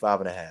is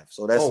 55.5.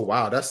 So that's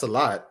wow, that's a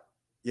lot.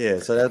 Yeah,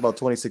 so that's about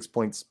 26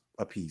 points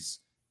a piece.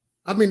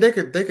 I mean, they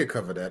could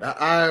cover that.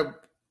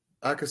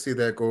 I could see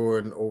that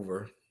going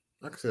over.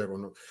 I could see that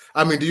going over.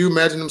 I mean, do you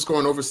imagine them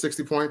scoring over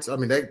 60 points? I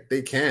mean,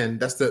 they can.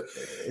 That's the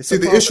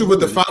issue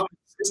with the Falcons.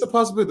 It's a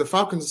possibility. The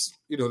Falcons,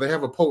 they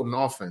have a potent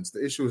offense.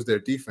 The issue is their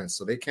defense,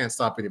 so they can't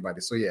stop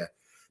anybody. So yeah,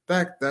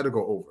 that'll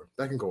go over.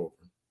 That can go over.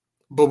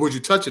 But would you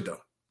touch it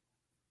though?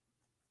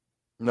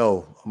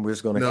 No, I'm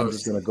just gonna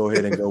go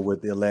ahead and go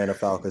with the Atlanta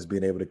Falcons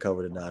being able to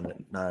cover the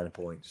 9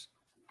 points.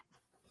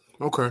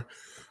 Okay.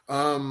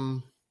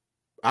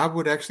 I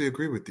would actually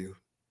agree with you.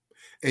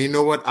 And you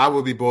know what? I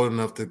would be bold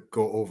enough to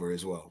go over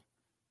as well.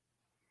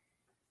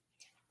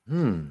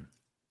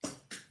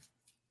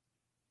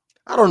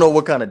 I don't know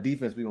what kind of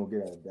defense we're going to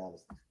get out of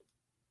Dallas.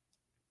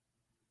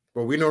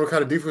 Well, we know what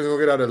kind of defense we're going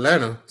to get out of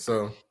Atlanta,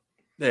 so.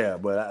 Yeah,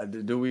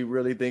 but do we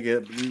really think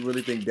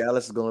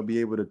Dallas is going to be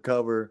able to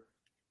cover?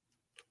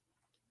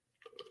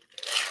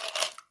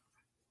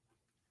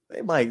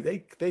 They might.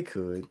 They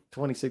could.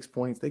 26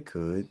 points, they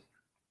could.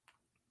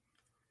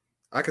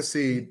 I could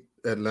see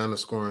Atlanta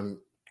scoring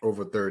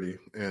over 30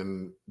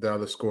 and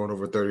Dallas scoring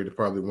over 30 to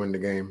probably win the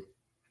game.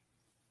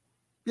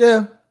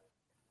 Yeah.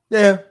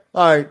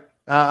 All right.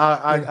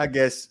 I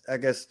guess I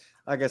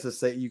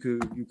say you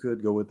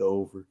could go with the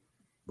over,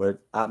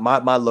 but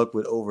my luck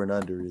with over and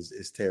under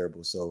is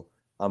terrible. So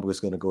I'm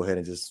just going to go ahead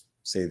and just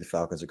say the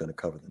Falcons are going to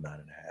cover the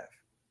 9.5.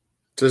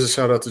 Just a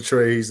shout out to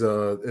Trey. He's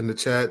in the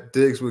chat.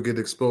 Diggs will get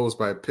exposed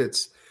by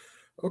Pitts.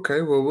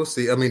 Okay, well, we'll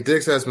see. I mean,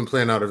 Diggs has been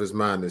playing out of his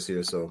mind this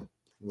year, so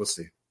we'll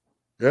see.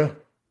 Yeah.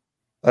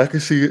 I can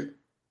see it.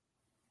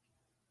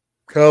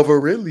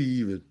 Calvin Ridley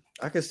even.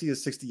 I can see a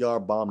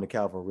 60-yard bomb to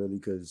Calvin Ridley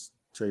because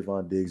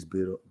Trayvon Diggs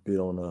bit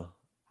on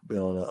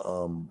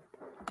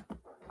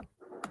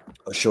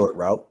a short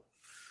route.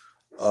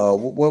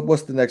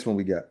 What's the next one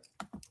we got?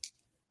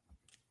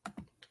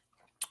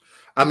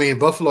 I mean,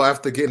 Buffalo,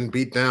 after getting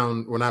beat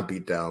down, well, not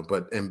beat down,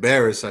 but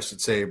embarrassed, I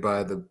should say,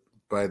 by the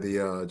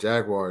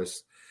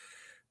Jaguars,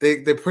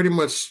 they pretty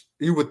much,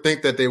 you would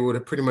think that they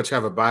would pretty much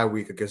have a bye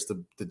week against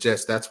the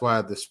Jets. That's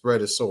why the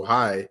spread is so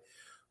high.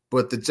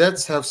 But the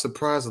Jets have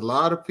surprised a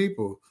lot of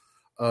people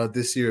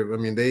this year. I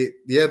mean,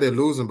 they're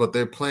losing, but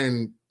they're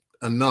playing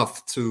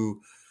enough to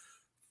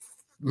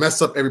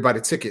mess up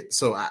everybody's ticket.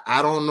 So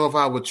I don't know if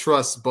I would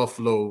trust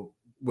Buffalo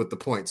with the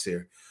points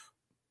here.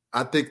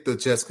 I think the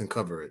Jets can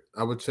cover it.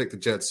 I would take the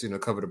Jets,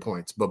 cover the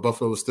points, but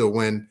Buffalo will still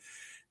win.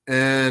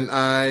 And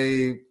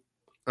I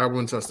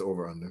wouldn't trust the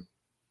over-under.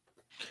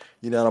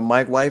 You're not a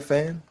Mike White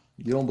fan?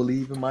 You don't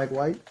believe in Mike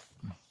White?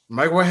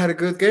 Mike White had a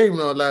good game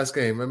last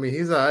game. I mean,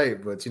 he's all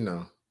right, but,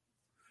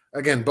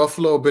 again,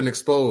 Buffalo been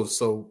exposed,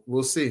 so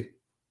we'll see.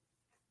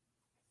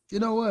 You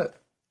know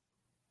what?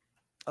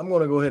 I'm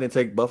going to go ahead and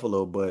take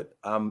Buffalo, but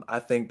I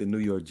think the New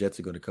York Jets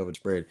are going to cover the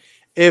spread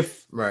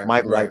if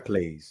Mike White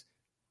plays.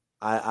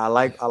 I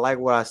like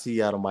what I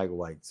see out of Mike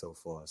White so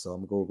far. So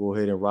I'm going to go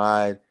ahead and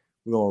ride.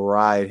 We're going to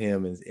ride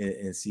him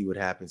and see what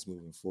happens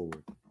moving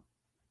forward.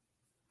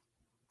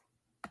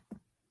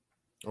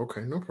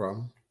 Okay, no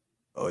problem.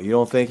 Oh, you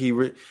don't think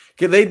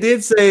they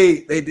did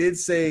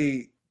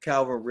say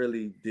Calvin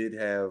really did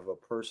have a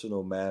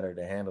personal matter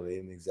to handle. They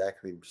didn't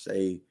exactly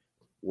say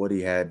what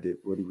he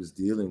was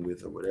dealing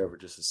with or whatever.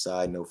 Just a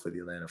side note for the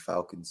Atlanta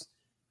Falcons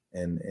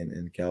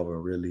and Calvin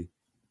really.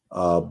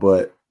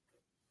 But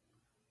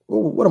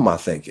what am I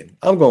thinking?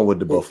 I'm going with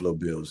the Buffalo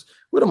Bills.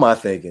 What am I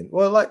thinking?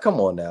 Well, come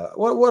on now.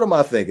 What am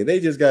I thinking?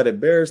 They just got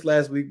embarrassed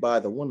last week by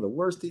one of the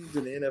worst teams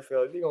in the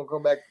NFL. They're gonna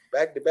come back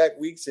to back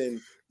weeks and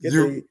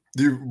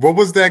what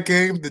was that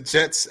game? The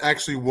Jets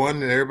actually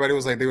won, and everybody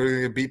was like they were going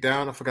to get beat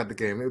down. I forgot the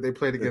game. They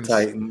played against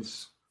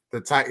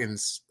the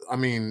Titans. I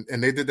mean,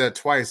 and they did that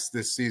twice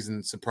this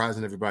season,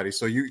 surprising everybody.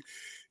 So you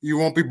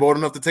won't be bold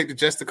enough to take the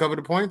Jets to cover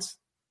the points?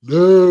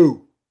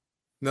 No.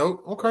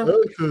 Okay.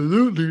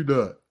 Absolutely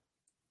not.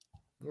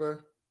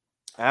 Okay.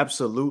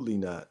 Absolutely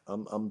not.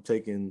 I'm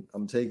taking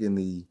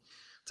the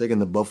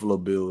Buffalo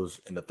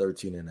Bills in the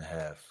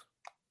 13.5.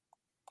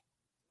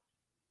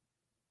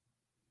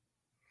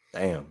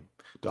 Damn.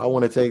 Do I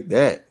want to take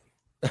that?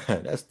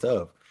 That's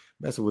tough.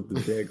 Messing with the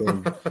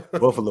daggone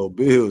Buffalo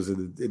Bills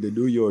and the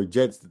New York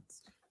Jets, the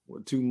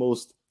two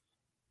most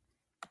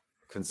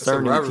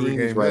concerning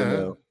teams right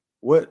now.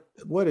 What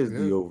is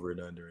the over and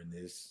under in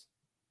this?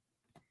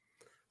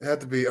 It had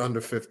to be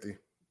under 50.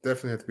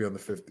 Definitely had to be under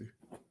 50.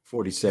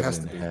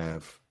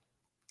 47.5.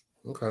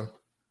 Okay.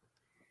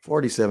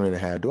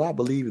 47.5. Do I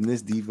believe in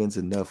this defense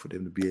enough for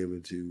them to be able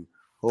to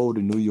hold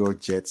the New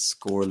York Jets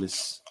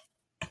scoreless?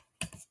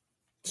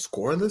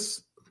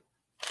 Scoreless?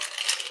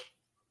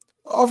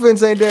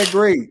 Offense ain't that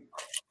great.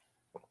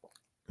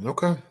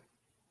 Okay.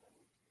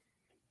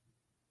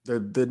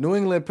 The New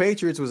England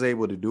Patriots was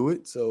able to do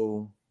it,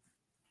 so.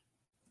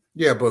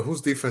 Yeah, but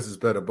whose defense is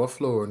better,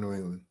 Buffalo or New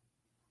England?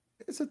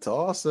 It's a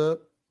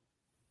toss-up.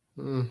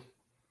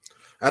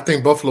 I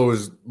think Buffalo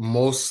is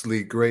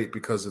mostly great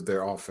because of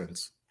their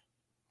offense.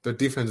 Their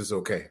defense is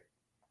okay.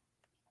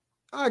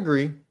 I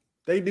agree.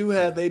 They do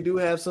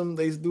have some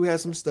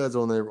studs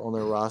on their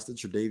roster.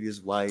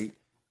 Tre'Davious White,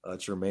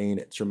 Tremaine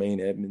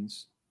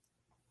Edmonds.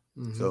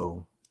 Mm-hmm.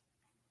 So,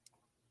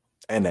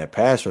 and that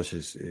pass rush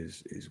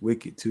is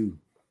wicked too.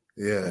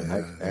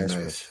 Yeah, pass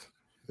rush.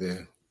 Yeah.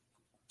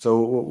 So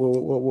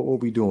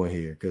what we doing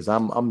here? Because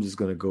I'm just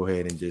gonna go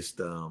ahead and just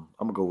I'm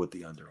gonna go with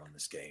the under on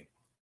this game.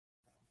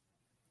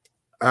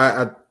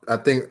 I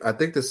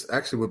think this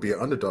actually would be an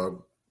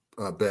underdog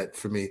bet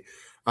for me.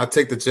 I'll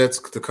take the Jets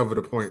to cover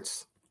the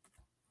points,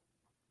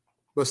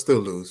 but still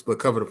lose. But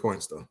cover the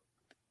points though.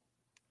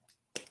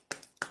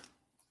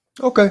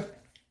 Okay,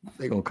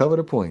 they're gonna cover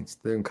the points.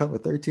 They're gonna cover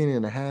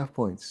 13.5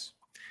 points.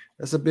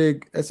 That's a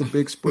big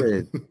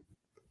spread.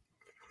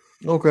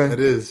 Okay, that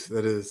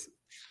is.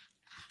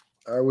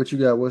 All right, what you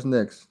got? What's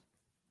next?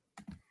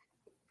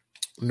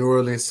 New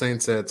Orleans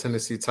Saints at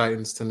Tennessee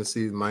Titans.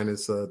 Tennessee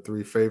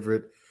 -3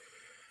 favorite.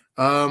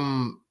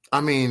 I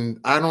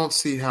mean, I don't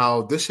see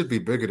how this should be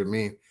bigger to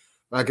me.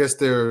 I guess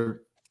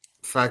they're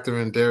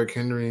factoring Derrick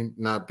Henry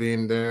not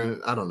being there.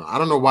 I don't know. I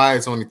don't know why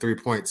it's only 3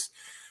 points.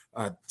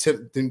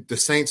 The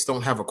Saints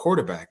don't have a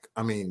quarterback.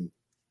 I mean,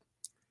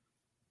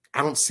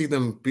 I don't see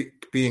them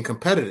being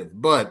competitive,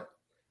 but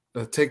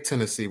take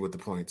Tennessee with the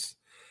points.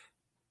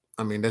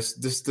 I mean,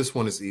 this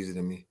one is easy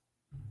to me.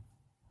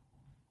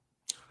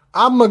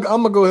 I'm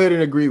gonna go ahead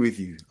and agree with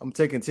you. I'm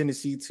taking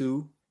Tennessee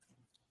too,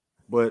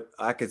 but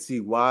I could see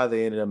why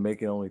they ended up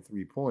making only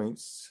 3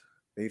 points.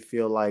 They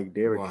feel like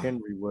Derrick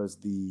Henry was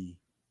the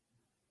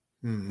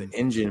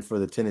engine for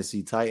the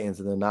Tennessee Titans,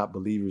 and they're not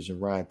believers in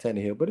Ryan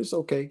Tannehill. But it's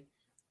okay.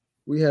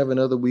 We have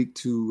another week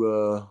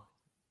to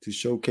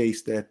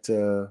showcase that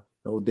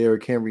no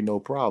Derrick Henry, no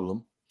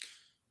problem.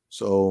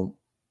 So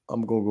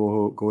I'm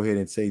gonna go ahead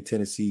and say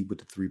Tennessee with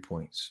the 3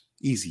 points.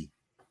 Easy.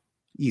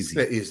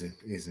 Yeah, easy.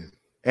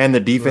 And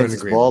the defense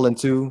is balling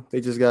too. They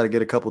just got to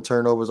get a couple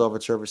turnovers off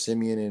of Trevor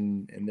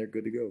Siemian, and they're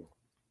good to go.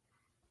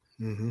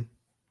 Mm-hmm.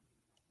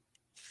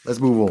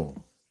 Let's move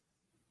on.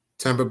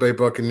 Tampa Bay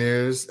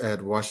Buccaneers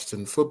at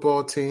Washington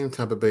Football Team.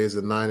 Tampa Bay is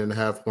a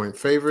 9.5-point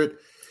favorite.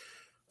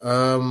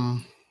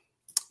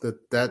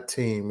 That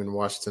team in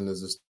Washington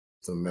is just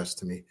a mess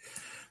to me.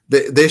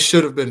 They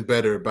should have been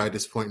better by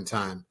this point in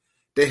time.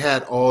 They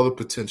had all the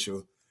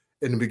potential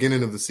in the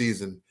beginning of the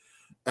season.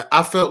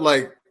 I felt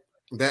like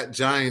that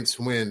Giants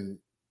win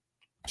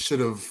should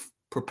have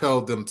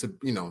propelled them to,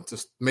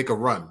 just make a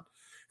run,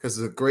 because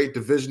it's a great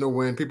divisional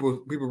win.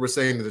 People were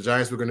saying that the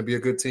Giants were going to be a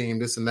good team,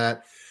 this and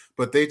that,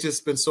 but they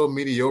just been so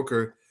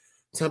mediocre.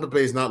 Tampa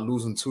Bay is not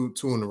losing two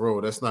in a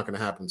row. That's not going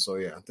to happen. So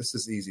yeah, this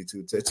is easy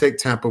to take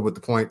Tampa with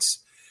the points,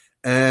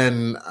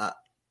 and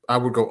I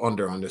would go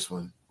under on this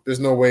one. There's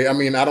no way. I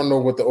mean, I don't know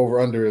what the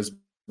over-under is,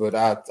 but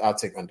I'll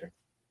take under.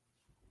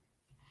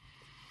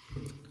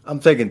 I'm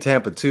taking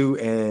Tampa 2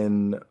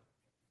 and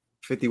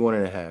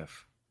 51.5.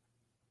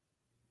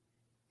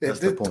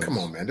 Come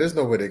on, man. There's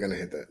no way they're going to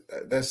hit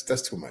that. That's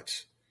too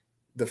much.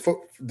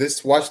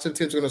 This Washington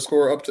team's going to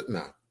score up to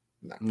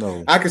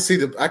no. I can see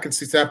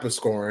Tampa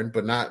scoring,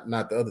 but not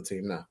the other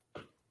team. No.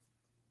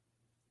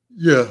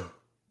 Yeah.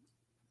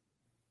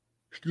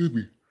 Excuse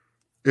me.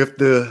 If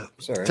the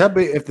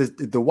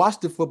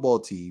Washington football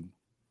team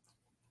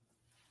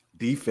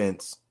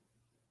defense,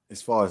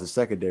 as far as the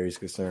secondary is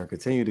concerned,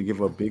 continue to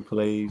give up big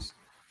plays,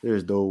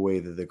 there's no way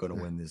that they're going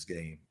to win this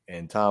game.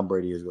 And Tom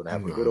Brady is going to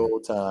have a good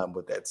old time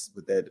with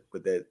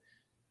that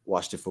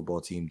Washington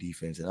football team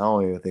defense. And I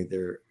don't even think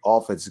their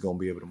offense is going to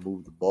be able to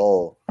move the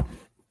ball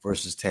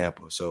versus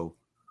Tampa. So,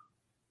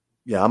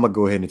 yeah, I'm going to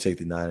go ahead and take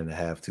the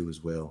 9.5 too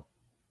as well.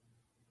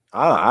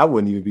 I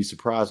wouldn't even be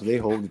surprised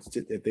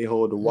if they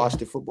hold the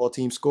Washington football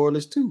team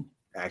scoreless too,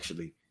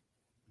 actually.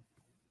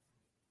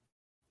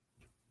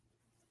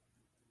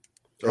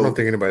 I don't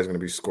think anybody's going to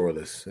be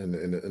scoreless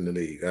in the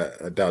league.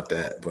 I doubt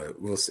that,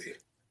 but we'll see.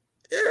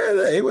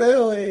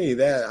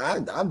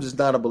 Yeah, I'm just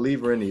not a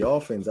believer in the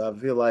offense. I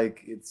feel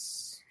like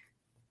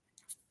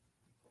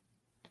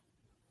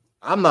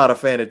I'm not a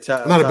fan of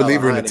I'm not a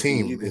believer in the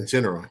team either. In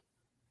general.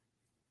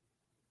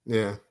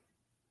 Yeah.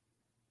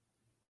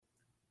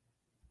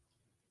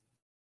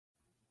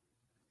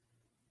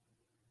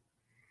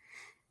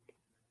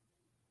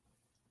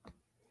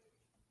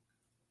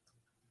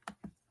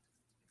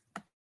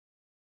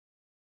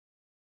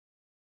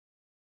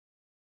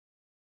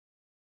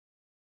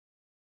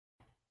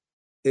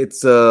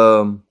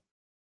 Tampa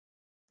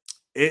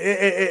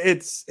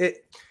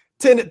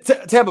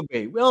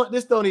Bay. Well,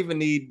 this doesn't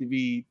need to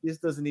be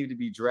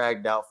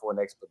dragged out for an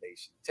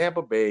explanation.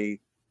 Tampa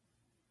Bay.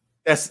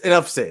 That's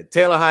enough said.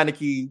 Taylor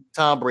Heineke,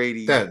 Tom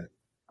Brady,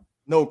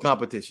 no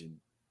competition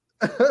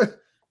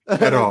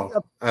at all.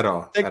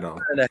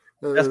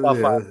 That's my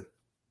 5.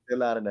 They're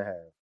 9.5.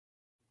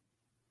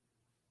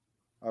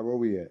 All right, where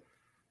we at?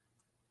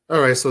 All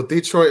right, so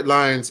Detroit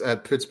Lions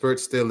at Pittsburgh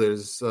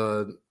Steelers.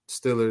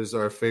 Steelers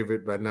are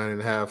favored by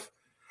 9.5.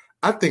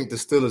 I think the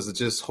Steelers are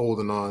just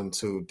holding on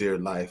to dear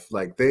life.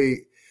 Like they're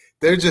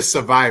just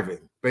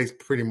surviving,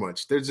 pretty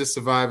much. They're just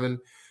surviving.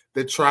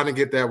 They're trying to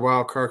get that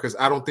wild card because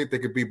I don't think they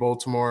could beat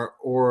Baltimore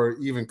or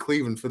even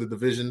Cleveland for the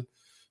division.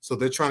 So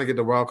they're trying to get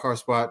the wild card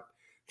spot,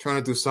 trying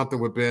to do something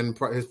with Ben.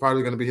 It's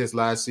probably going to be his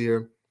last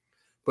year.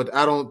 But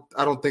I don't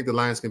think the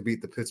Lions can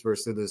beat the Pittsburgh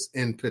Steelers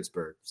in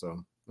Pittsburgh.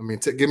 So I mean,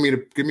 give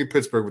me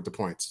Pittsburgh with the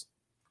points.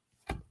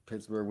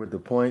 Pittsburgh with the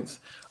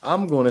points.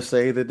 I'm going to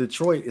say that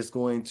Detroit is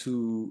going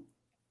to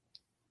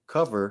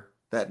cover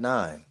that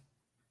 9.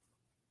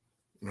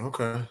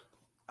 Okay.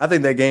 I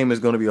think that game is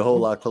going to be a whole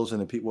lot closer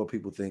than what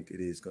people think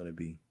it is going to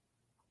be.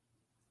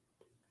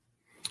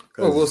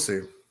 Well, we'll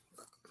see.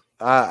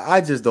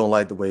 I just don't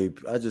like the way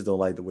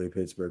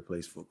Pittsburgh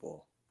plays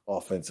football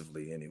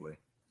offensively. Anyway,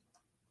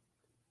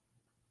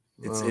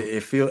 I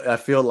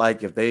feel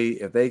like if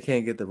they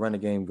can't get the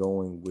running game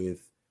going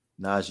with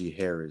Najee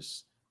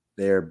Harris,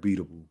 they're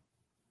beatable,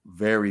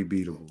 very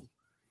beatable.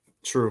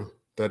 True,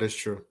 that is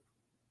true.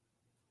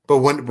 But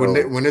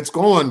when it's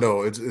going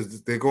though,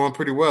 they're going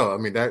pretty well. I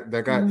mean that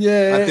guy.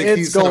 Yeah, I think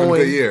he's having a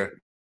good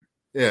year.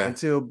 Yeah,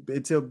 until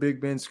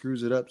Big Ben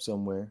screws it up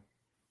somewhere.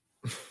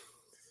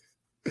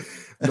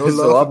 No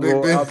love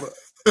for Big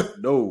Ben.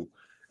 No,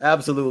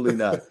 absolutely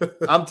not.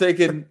 I'm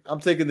taking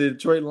the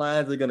Detroit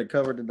Lions. They're going to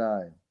cover the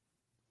 9.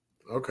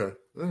 Okay,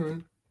 all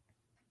right.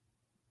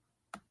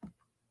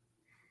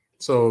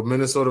 So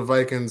Minnesota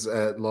Vikings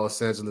at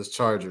Los Angeles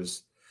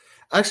Chargers.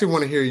 I actually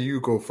want to hear you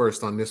go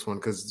first on this one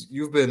because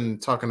you've been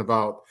talking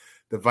about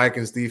the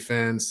Vikings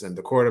defense and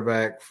the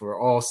quarterback for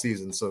all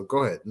season. So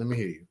go ahead. Let me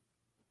hear you.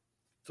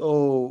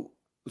 So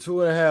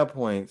 2.5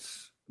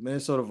 points,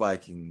 Minnesota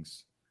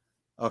Vikings.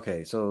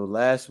 Okay, so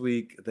last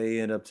week they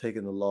ended up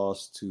taking the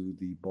loss to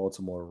the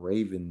Baltimore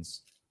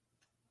Ravens.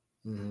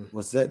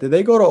 Mm-hmm. Did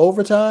they go to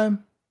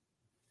overtime?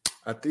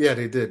 Yeah,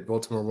 they did.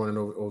 Baltimore won in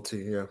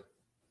OT, yeah.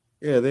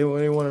 Yeah, they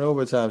won in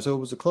overtime. So it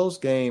was a close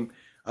game.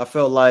 I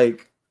felt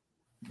like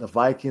the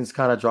Vikings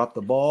kind of dropped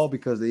the ball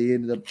because they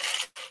ended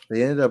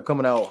up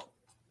coming out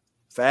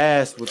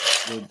fast with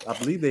I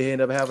believe they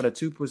ended up having a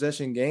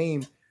 2-possession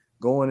game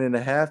going into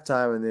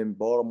halftime, and then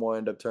Baltimore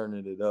ended up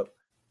turning it up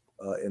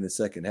in the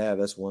second half.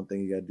 That's one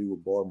thing you got to do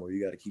with Baltimore.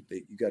 You got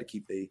to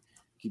keep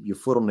your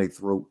foot on their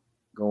throat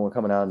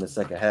coming out in the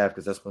second half,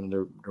 because that's when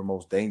they're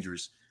most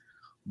dangerous.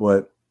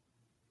 But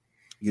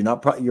you're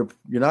not going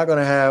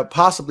to have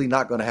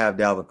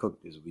Dalvin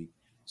Cook this week,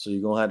 so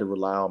you're going to have to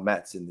rely on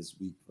Mattison this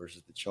week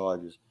versus the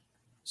Chargers.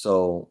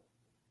 So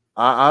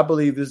I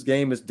believe this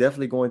game is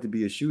definitely going to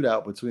be a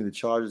shootout between the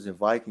Chargers and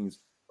Vikings.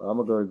 But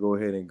I'm going to go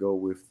ahead and go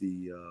with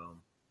the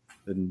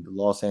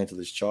Los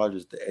Angeles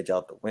Chargers to edge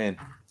out the win.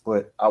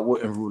 But I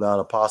wouldn't rule out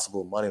a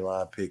possible money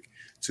line pick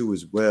too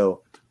as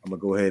well. I'm going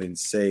to go ahead and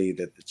say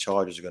that the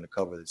Chargers are going to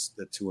cover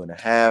the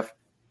 2.5.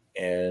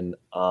 And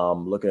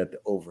looking at the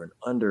over and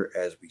under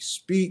as we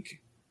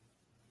speak.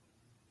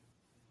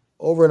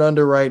 Over and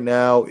under right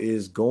now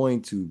is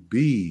going to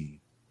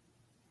be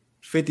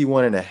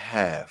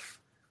 51.5,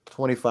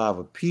 25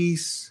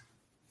 apiece.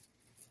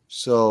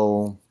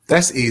 So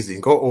that's easy.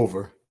 Go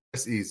over.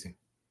 That's easy.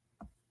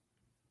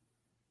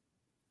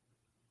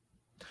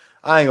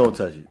 I ain't gonna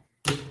touch it.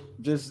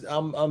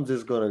 I'm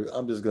just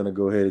gonna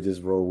go ahead and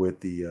just roll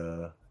with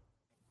the.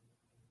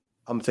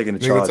 I'm taking the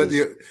Chargers.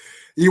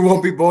 You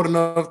won't be bold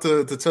enough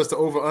to touch the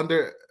over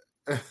under.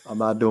 I'm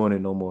not doing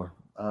it no more.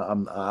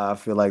 I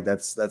feel like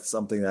that's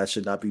something that I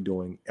should not be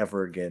doing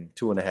ever again.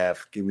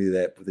 2.5. Give me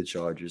that for the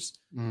Chargers.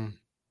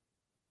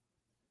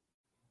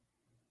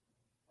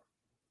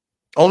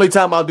 Only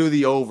time I'll do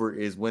the over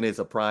is when it's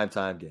a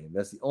primetime game.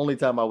 That's the only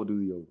time I will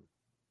do the over.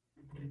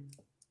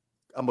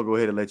 I'm gonna go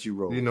ahead and let you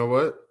roll. You know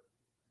what?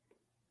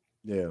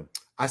 Yeah,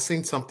 I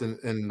seen something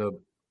in the.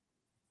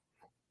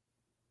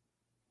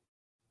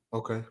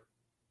 Okay.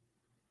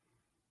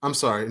 I'm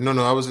sorry. No.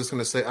 I was just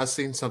gonna say I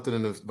seen something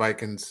in the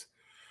Vikings.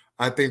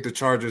 I think the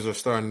Chargers are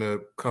starting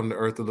to come to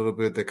earth a little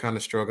bit. They're kind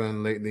of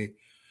struggling lately.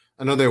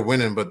 I know they're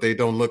winning, but they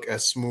don't look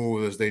as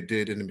smooth as they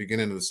did in the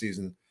beginning of the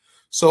season.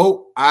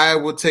 So I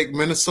would take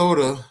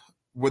Minnesota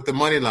with the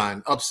money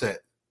line upset.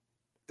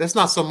 That's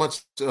not so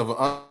much of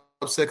an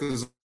upset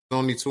because it's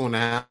only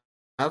 2.5,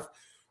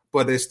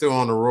 but they're still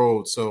on the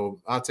road.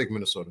 So I'll take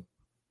Minnesota.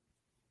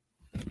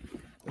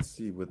 Let's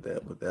see what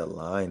that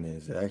line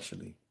is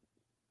actually.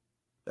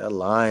 That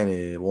line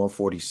is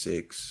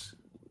 146.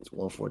 It's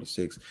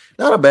 146.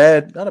 Not a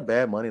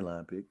bad money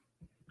line pick.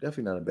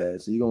 Definitely not a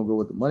bad. So you're gonna go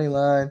with the money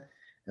line,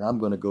 and I'm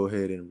gonna go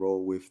ahead and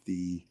roll with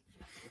the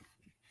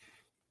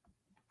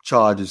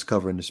Chargers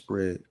covering the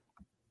spread.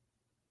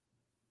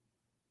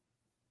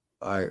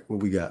 All right,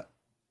 what we got?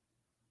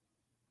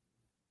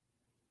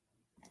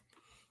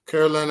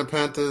 Carolina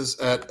Panthers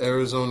at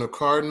Arizona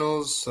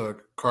Cardinals.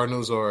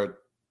 Cardinals are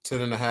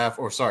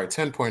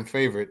 10-point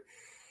favorite.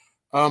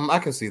 I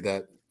can see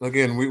that.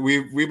 Again,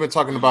 we've been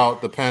talking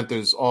about the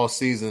Panthers all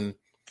season,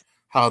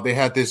 how they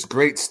had this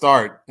great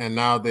start, and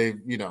now they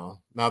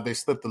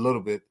slipped a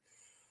little bit.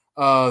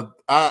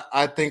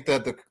 I think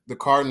that the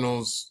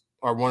Cardinals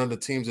are one of the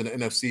teams in the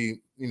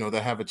NFC,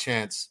 that have a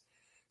chance.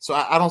 So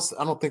I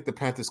don't think the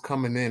Panthers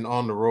coming in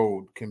on the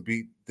road can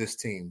beat this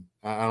team.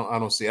 I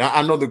don't see it.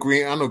 I know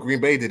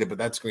Green Bay did it, but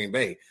that's Green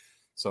Bay.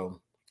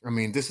 So I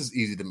mean, this is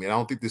easy to me. I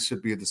don't think this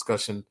should be a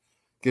discussion.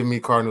 Give me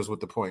Cardinals with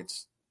the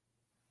points.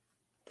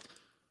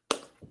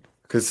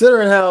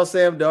 Considering how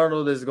Sam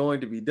Darnold is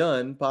going to be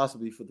done,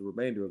 possibly for the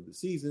remainder of the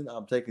season,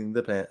 I'm taking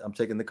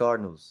the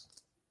Cardinals.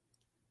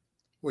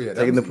 Well, yeah,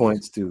 taking the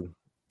points too.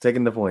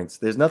 Taking the points.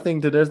 There's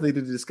nothing to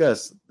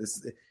discuss.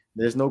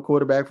 There's no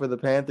quarterback for the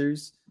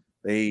Panthers.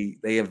 They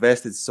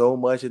invested so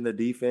much in the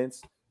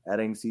defense,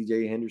 adding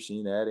C.J.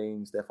 Henderson,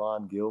 adding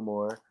Stephon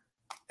Gilmore,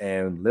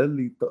 and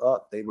literally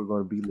thought they were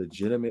going to be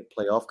legitimate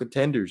playoff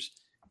contenders.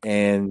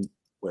 And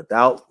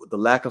without the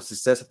lack of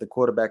success at the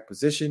quarterback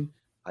position,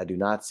 I do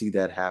not see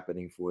that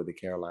happening for the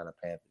Carolina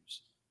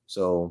Panthers.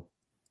 So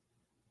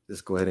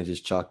let's go ahead and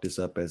just chalk this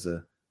up as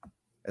a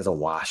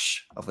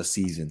wash of a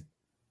season.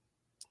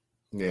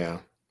 Yeah.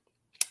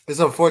 It's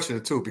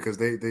unfortunate too, because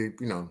they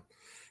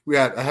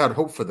I had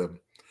hope for them.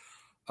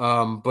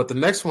 But the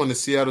next one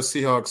is Seattle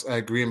Seahawks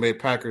at Green Bay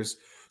Packers.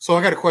 So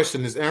I got a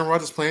question. Is Aaron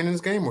Rodgers playing in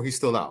this game, or he's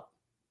still out?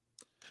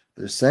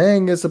 They're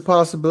saying it's a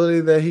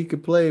possibility that he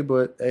could play,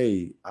 but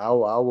hey, I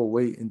will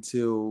wait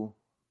until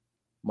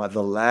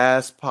the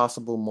last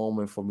possible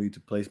moment for me to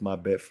place my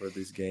bet for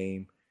this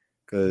game,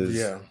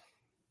 because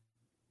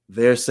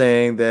they're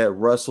saying that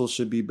Russell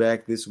should be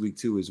back this week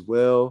too as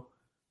well.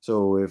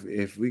 So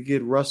if we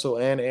get Russell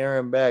and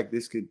Aaron back,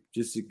 this could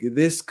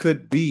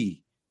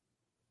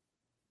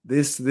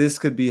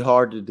be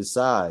hard to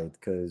decide,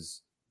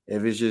 because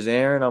if it's just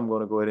Aaron, I'm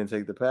going to go ahead and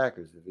take the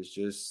Packers. If it's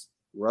just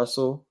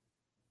Russell,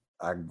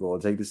 I can go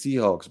and take the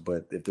Seahawks.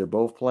 But if they're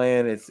both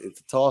playing, it's a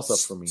toss up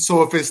for me.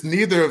 So if it's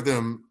neither of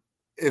them,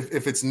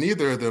 if it's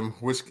neither of them,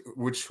 who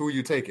are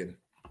you taking?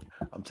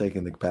 I'm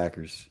taking the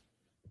Packers.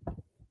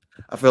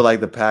 I feel like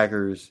the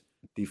Packers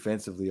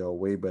defensively are a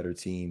way better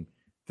team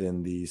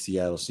than the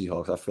Seattle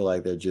Seahawks. I feel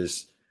like they're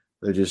just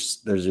They're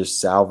just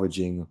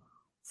salvaging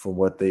from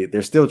what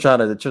they're still trying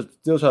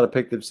to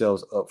pick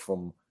themselves up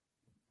from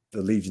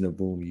the Legion of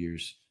Boom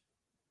years.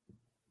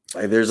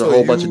 Like there's a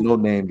whole bunch of no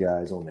name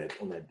guys on that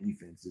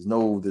defense. There's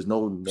no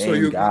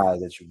name guys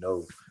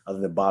that other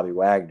than Bobby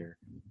Wagner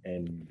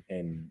and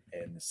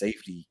the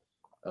safety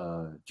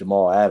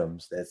Jamal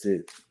Adams. That's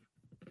it.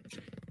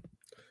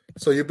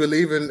 So you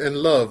believe in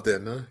love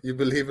then, huh? You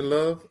believe in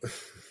love?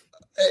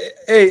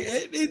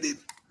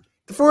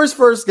 For his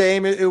first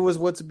game, it was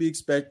what to be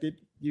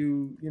expected.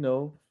 You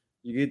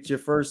get your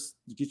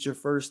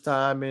first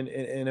time in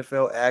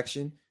NFL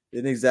action.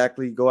 Didn't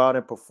exactly go out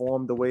and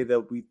perform the way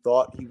that we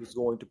thought he was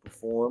going to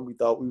perform. We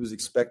thought we was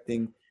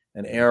expecting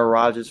an Aaron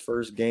Rodgers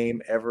first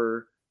game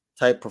ever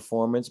type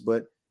performance,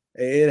 but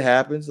it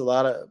happens. A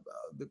lot of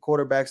the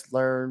quarterbacks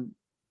learn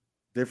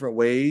different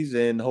ways,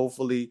 and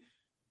hopefully,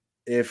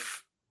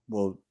 if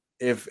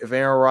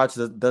Aaron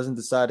Rodgers doesn't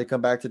decide to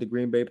come back to the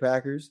Green Bay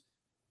Packers,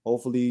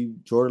 hopefully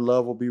Jordan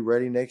Love will be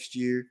ready next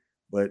year,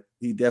 but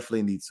he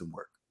definitely needs some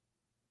work.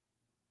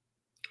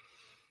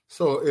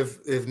 So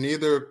if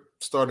neither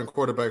starting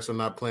quarterbacks are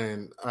not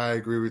playing, I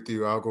agree with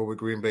you. I'll go with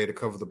Green Bay to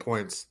cover the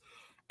points.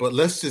 But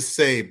let's just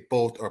say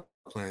both are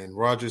playing,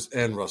 Rodgers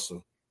and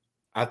Russell.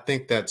 I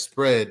think that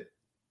spread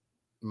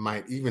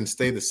might even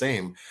stay the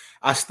same.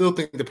 I still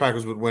think the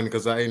Packers would win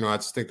because I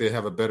just think they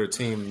have a better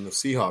team than the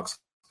Seahawks.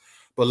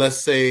 But let's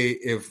say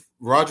if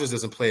Rodgers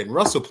doesn't play and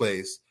Russell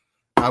plays,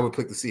 I would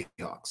pick the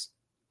Seahawks.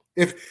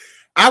 If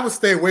I would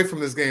stay away from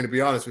this game, to be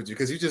honest with you,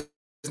 because you just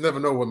never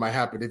know what might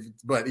happen.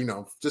 But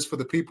just for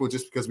the people,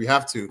 just because we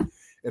have to,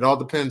 it all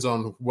depends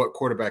on what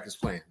quarterback is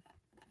playing.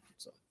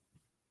 So,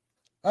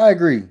 I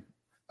agree.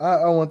 I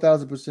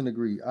 1000%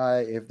 agree.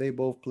 If they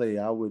both play,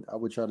 I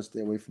would try to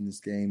stay away from this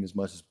game as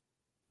much as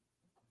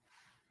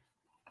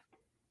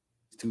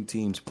two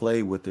teams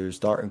play with their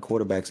starting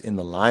quarterbacks in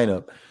the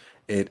lineup.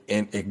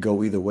 It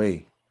go either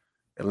way.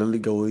 It literally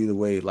go either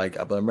way. Like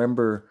I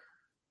remember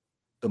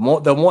the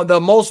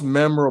most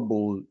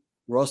memorable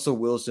Russell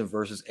Wilson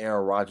versus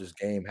Aaron Rodgers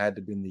game had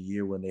to be in the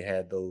year when they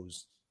had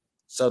those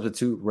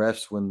substitute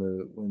refs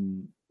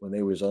when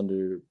they was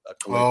under a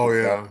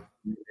collective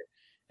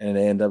and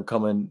they end up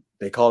coming.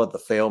 They call it the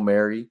Fail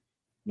Mary,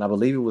 and I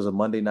believe it was a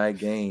Monday night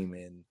game,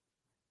 and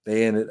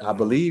they ended. I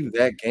believe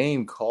that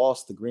game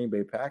cost the Green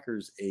Bay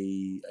Packers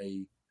a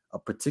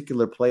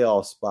particular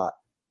playoff spot.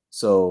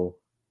 So,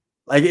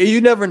 like you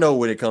never know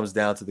when it comes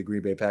down to the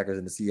Green Bay Packers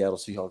and the Seattle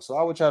Seahawks. So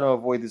I would try to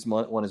avoid this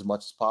one as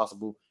much as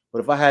possible. But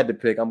if I had to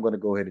pick, I'm going to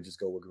go ahead and just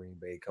go with Green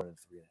Bay coming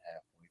 3.5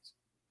 points.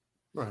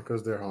 Right,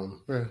 because they're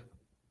home. Yeah.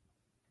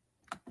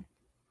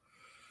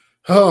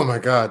 Oh, my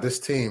God, this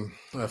team.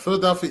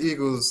 Philadelphia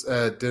Eagles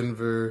at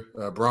Denver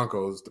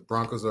Broncos. The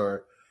Broncos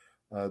are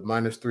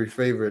 -3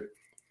 favorite.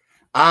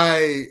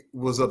 I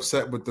was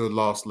upset with the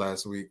loss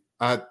last week.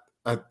 I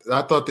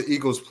thought the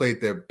Eagles played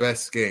their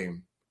best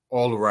game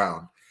all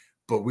around,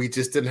 but we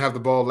just didn't have the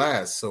ball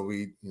last, so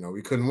we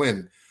couldn't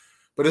win.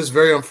 But it's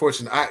very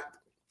unfortunate.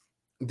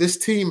 This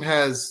team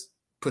has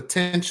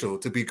potential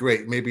to be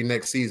great, maybe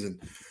next season,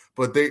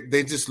 but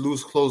they just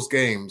lose close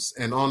games.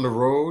 And on the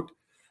road,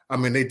 I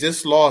mean, they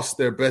just lost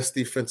their best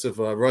defensive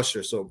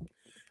rusher. So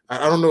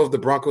I don't know if the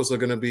Broncos are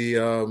going to be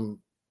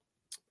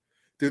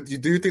do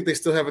you think they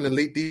still have an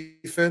elite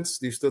defense?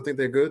 Do you still think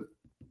they're good?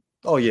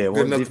 Oh, yeah.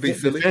 Good enough to beat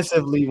Philly?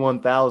 Defensively,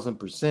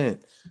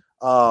 1,000%.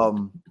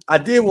 I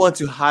did want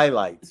to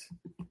highlight,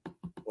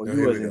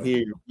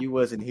 you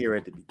wasn't here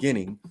at the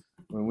beginning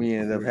when we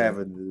ended up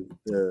having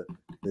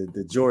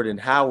the Jordan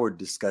Howard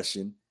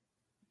discussion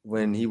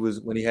when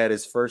he had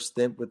his first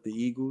stint with the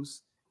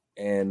Eagles,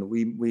 and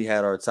we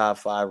had our top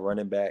 5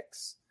 running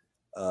backs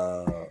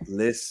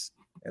list,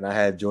 and I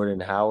had Jordan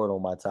Howard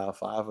on my top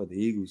 5 for the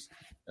Eagles,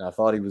 and I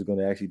thought he was going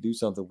to actually do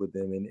something with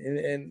them,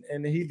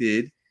 and he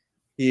did.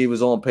 He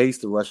was on pace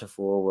to rushing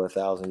for over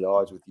 1,000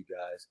 yards with you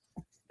guys,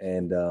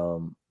 and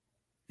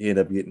he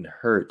ended up getting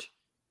hurt.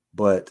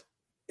 But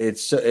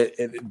it's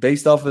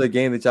based off of the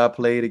game that y'all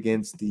played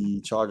against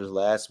the Chargers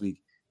last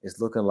week, it's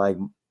looking like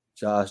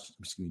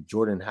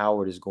Jordan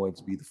Howard is going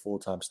to be the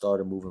full-time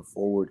starter moving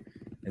forward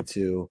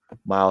until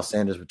Miles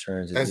Sanders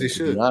returns. As he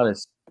should. To be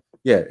honest,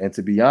 yeah, and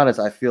to be honest,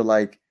 I feel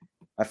like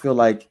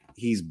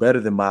he's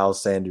better than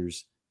Miles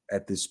Sanders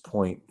at this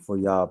point for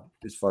y'all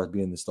as far as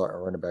being the starting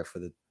running back for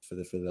the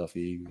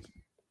Philadelphia Eagles.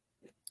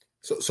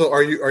 So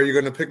are you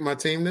going to pick my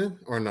team then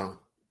or no?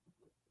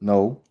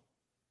 No.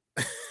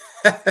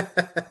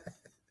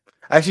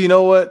 Actually, you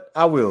know what?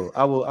 I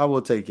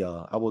will take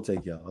y'all. I'll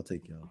take y'all.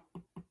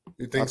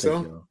 You think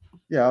so? Y'all.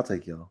 Yeah, I'll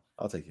take y'all.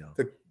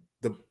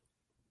 The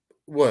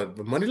what?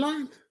 The money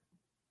line?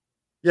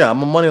 Yeah,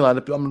 I'm a money line.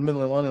 I'm a money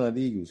line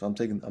the Eagles. I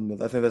think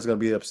that's going to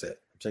be an upset.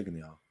 I'm taking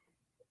y'all.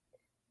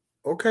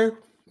 Okay,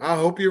 I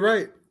hope you're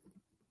right.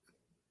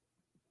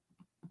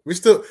 We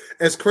still,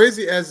 as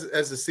crazy as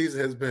the season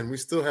has been, we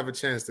still have a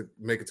chance to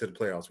make it to the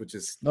playoffs, which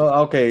is no.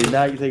 Okay,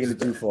 now you're taking it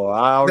too far.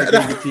 I already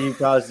think the team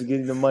college to get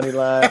in the money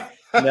line.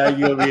 Now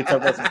you're gonna be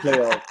talking about some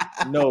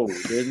playoffs. No,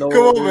 there's no.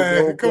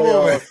 Come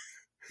on, man.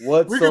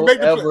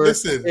 whatsoever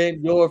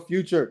in your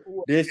future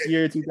this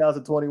year,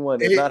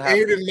 2021. It's not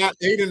happening.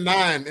 8 and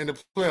 9 in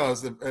the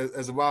playoffs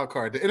as a wild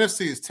card. The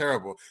NFC is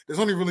terrible. There's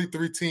only really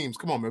 3 teams.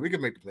 Come on, man. We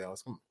can make the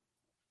playoffs. Come on.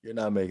 You're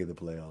not making the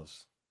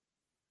playoffs.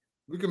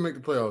 We can make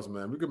the playoffs,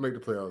 man. We can make the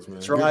playoffs,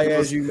 man. Try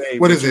as you may.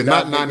 What is it?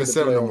 Not 9 and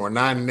 7 no more.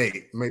 9 and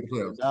 8. Make the playoffs.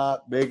 You're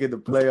not making the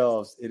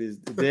playoffs. It is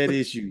the dead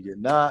issue. You're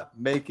not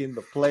making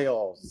the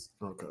playoffs.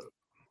 Okay.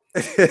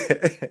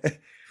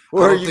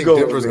 Where I don't think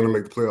Denver's going to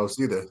make the playoffs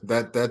either.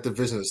 That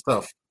division is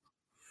tough.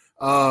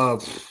 I'll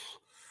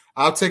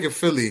take a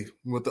Philly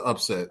with the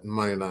upset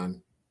money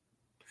line.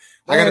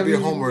 I got to be a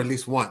homer at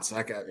least once.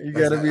 You got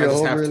to be a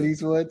homer at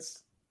least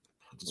once.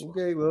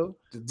 Okay, well,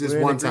 just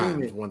one time.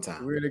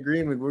 We're in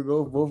agreement. We're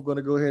both going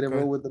to go ahead and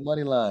roll with the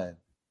money line.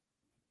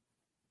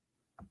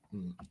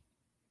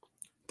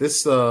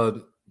 This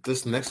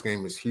next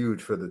game is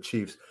huge for the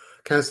Chiefs.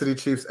 Kansas City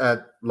Chiefs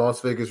at Las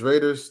Vegas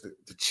Raiders.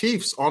 The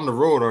Chiefs on the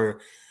road are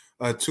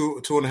a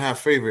 2.5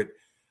 favorite.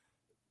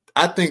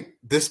 I think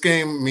this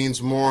game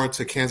means more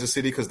to Kansas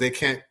City because they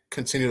can't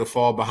continue to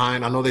fall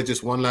behind. I know they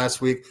just won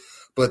last week,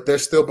 but they're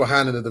still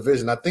behind in the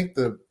division. I think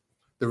the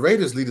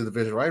Raiders lead the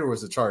division, right? Or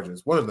is the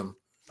Chargers? One of them.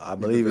 I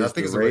believe it's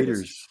the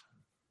Raiders.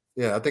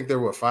 Yeah, I think they're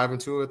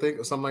 5-2, I think,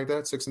 or something like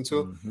that,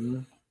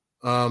 6-2.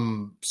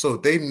 Mm-hmm. So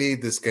they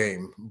need this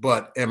game.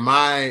 But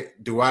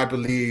do I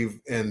believe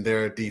in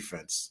their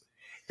defense?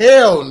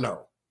 Hell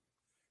no.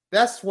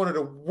 That's one of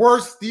the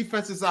worst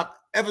defenses I've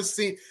ever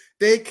seen.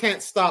 They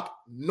can't stop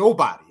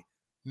nobody.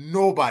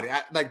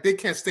 They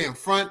can't stay in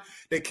front.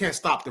 They can't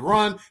stop the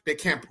run. They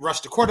can't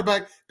rush the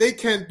quarterback. They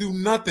can't do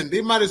nothing.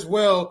 They might as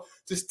well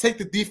just take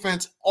the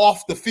defense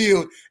off the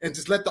field and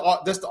just let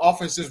the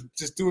offense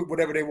just do it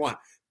whatever they want.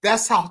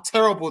 That's how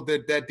terrible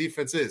that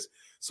defense is.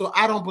 So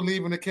I don't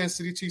believe in the Kansas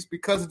City Chiefs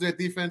because of their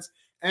defense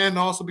and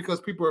also because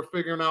people are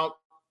figuring out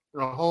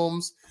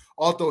Holmes,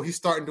 although he's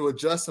starting to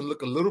adjust and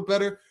look a little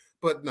better.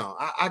 But no,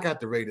 I got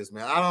the Raiders,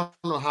 man. I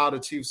don't know how the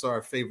Chiefs are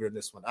a favorite in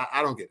this one.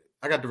 I don't get it.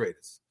 I got the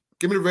Raiders.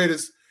 Give me the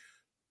Raiders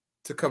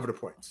to cover the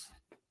points.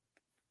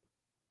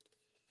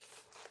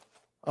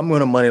 I'm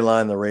going to money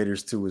line the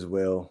Raiders too as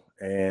well.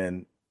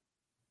 And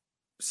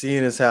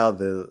seeing as how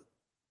the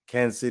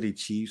Kansas City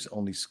Chiefs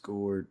only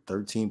scored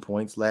 13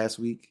 points last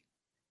week,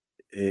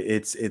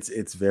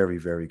 it's very,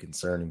 very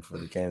concerning for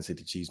the Kansas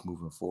City Chiefs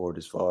moving forward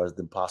as far as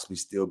them possibly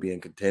still being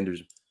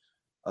contenders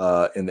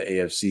in the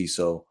AFC.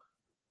 So,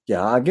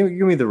 yeah, give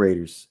me the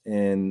Raiders.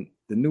 And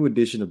the new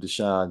addition of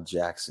Deshaun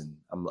Jackson,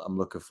 I'm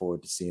looking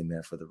forward to seeing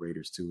that for the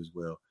Raiders too as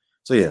well.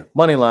 So, yeah,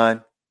 money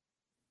line.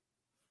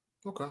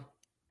 Okay.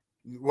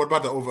 What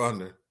about the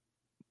over-under?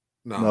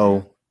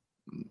 No.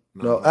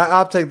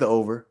 I'll take the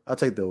over.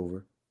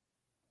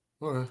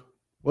 Okay.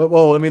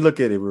 Well, let me look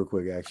at it real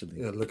quick, actually.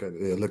 Yeah, look at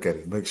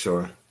it. Make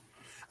sure.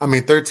 I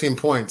mean, 13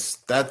 points.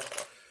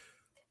 That's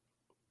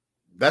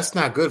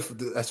not good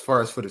as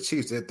far as for the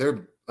Chiefs. I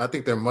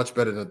think they're much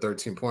better than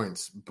 13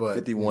 points.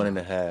 But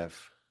 51.5.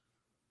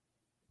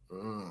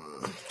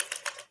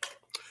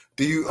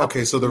 Do you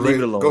okay? So the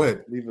Raiders. Go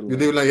ahead. Leave it alone. You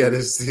leave it alone. Yeah,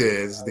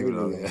 leave it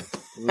alone. Yeah.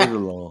 Leave it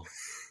alone.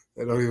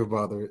 Don't even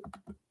bother it.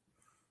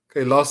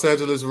 Okay, Los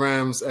Angeles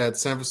Rams at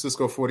San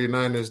Francisco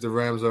 49ers. The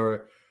Rams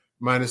are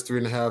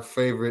 -3.5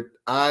 favorite.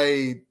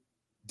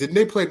 Didn't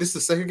they play this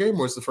the second game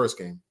or it's the first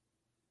game?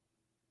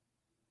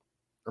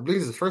 I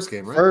believe it's the first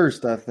game, right?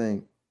 First, I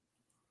think.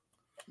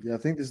 Yeah, I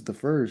think this is the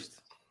first.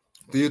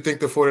 Do you think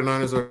the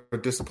 49ers are a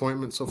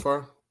disappointment so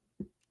far?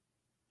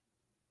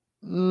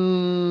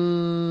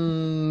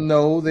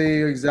 No,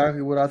 they're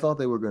exactly what I thought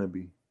they were going to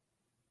be.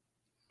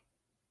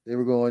 They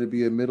were going to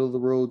be a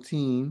middle-of-the-road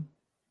team,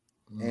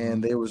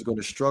 and they was going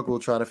to struggle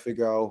trying to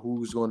figure out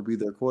who's going to be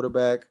their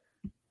quarterback.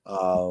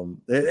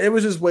 It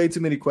was just way too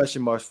many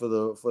question marks for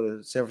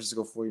the San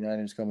Francisco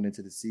 49ers coming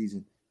into the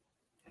season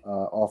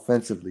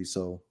offensively.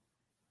 So,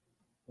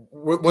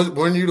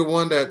 weren't you the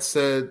one that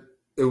said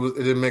it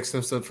didn't make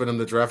sense for them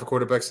to draft a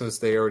quarterback since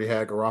they already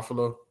had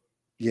Garoppolo?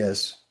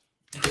 Yes.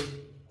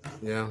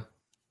 Yeah.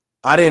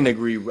 I didn't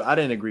agree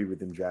with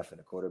them drafting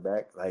a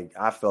quarterback. Like,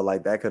 I felt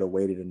like that could have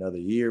waited another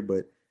year,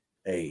 but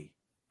hey,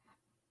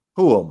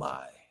 who am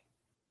I?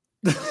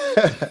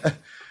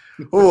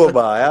 Who am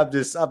I? I'm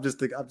just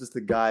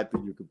the guy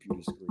through your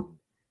computer screen.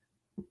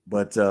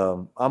 But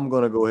I'm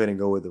gonna go ahead and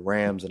go with the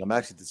Rams, and I'm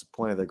actually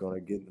disappointed they're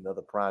gonna get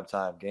another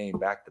primetime game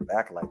back to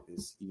back like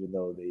this, even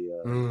though they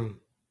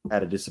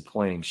had a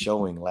disappointing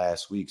showing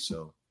last week.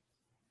 So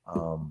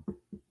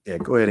yeah,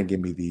 go ahead and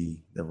give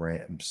me the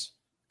Rams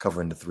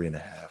covering the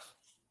 3.5.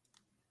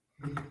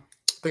 I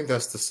think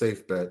that's the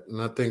safe bet. And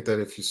I think that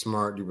if you're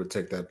smart, you would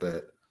take that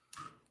bet.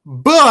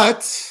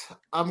 But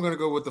I'm going to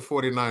go with the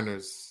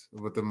 49ers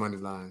with the money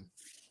line.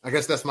 I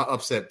guess that's my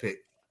upset pick.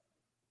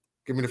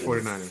 Give me the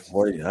 49ers.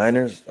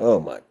 49ers?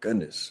 Oh, my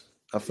goodness.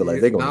 I feel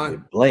like they're going to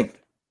get blanked.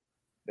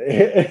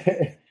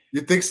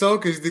 You think so?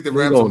 Because you think the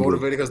Rams are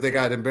motivated because they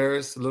got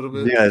embarrassed a little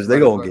bit? Yes, they're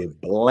going to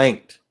get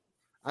blanked.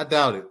 I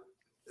doubt it.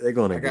 They're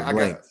going to get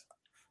blanked.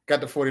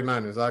 Got the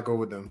 49ers. I'll go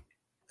with them.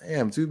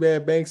 Damn, too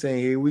bad Banks ain't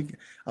here.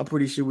 I'm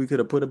pretty sure we could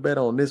have put a bet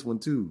on this one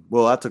too.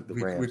 Well, I took the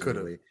Rams. We could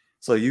have. Anyway.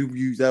 So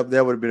you that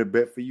would have been a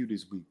bet for you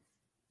this week.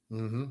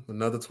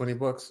 Another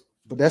 $20.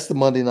 But that's the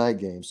Monday night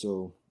game.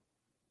 So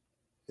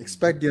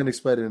expect the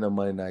unexpected in a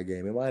Monday night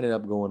game. It might end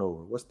up going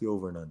over. What's the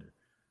over and under?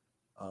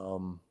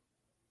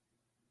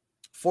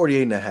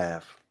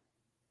 48.5.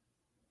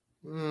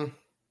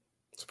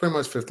 It's pretty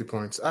much 50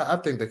 points. I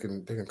think they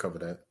can cover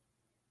that.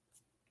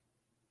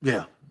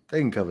 Yeah, they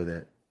can cover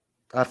that.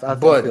 I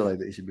feel like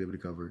they should be able to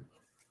cover it.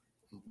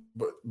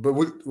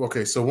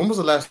 Okay. So when was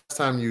the last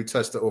time you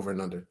touched the over and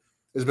under?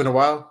 It's been a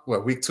while.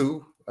 What, week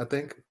 2? I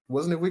think,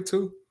 wasn't it week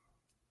 2?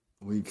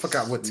 I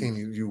forgot what team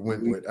you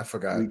went with. I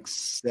forgot. Week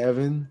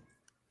 7.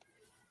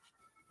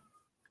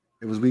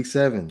 It was week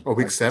 7. Oh,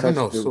 week 7?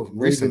 No, so Ravens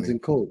recently.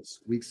 and Colts.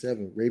 Week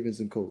 7,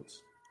 Ravens and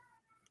Colts.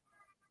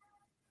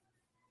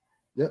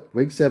 Yep,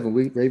 week 7,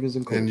 Ravens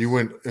and Colts. And you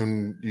went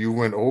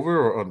over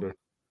or under?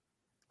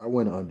 I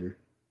went under.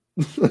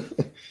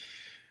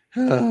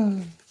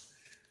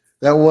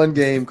 That one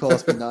game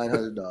cost me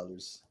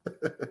 $900.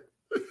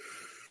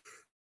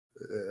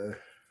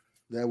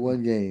 That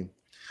one game.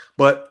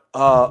 But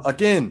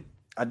again,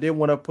 I did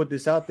want to put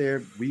this out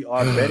there. We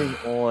are betting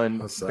on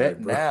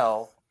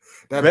BetNow.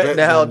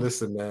 BetNow.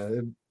 Listen,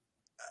 man.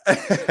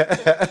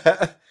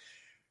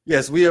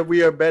 Yes, we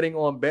are betting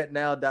on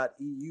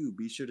betnow.eu.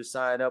 Be sure to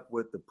sign up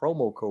with the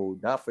promo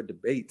code Not For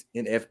Debate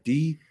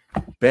NFD.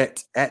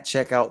 Bet at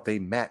checkout. They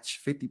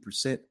match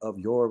 50% of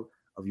your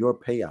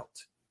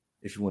payout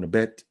if you want to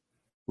bet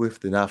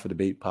with the Not For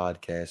Debate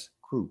podcast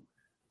crew.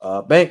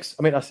 Banks.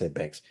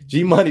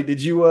 G Money,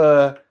 did you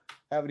have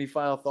any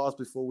final thoughts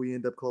before we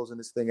end up closing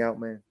this thing out,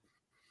 man?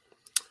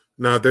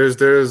 No,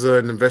 there's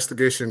an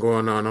investigation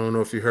going on. I don't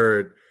know if you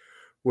heard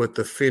with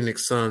the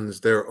Phoenix Suns,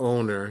 their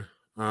owner.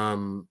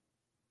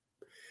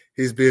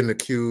 He's being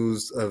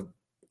accused of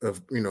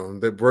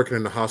they're working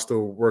in a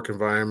hostile work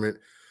environment,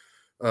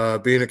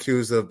 being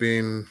accused of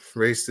being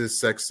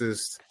racist,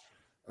 sexist,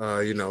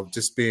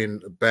 just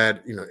being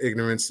bad,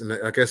 ignorance. And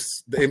I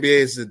guess the NBA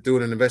is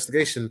doing an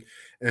investigation,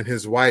 and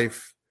his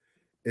wife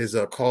is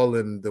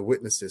calling the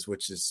witnesses,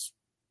 which is,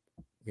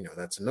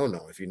 that's a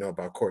no-no if you know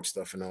about court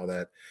stuff and all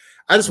that.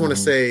 I just want to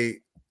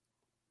say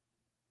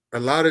a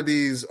lot of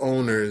these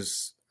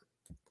owners,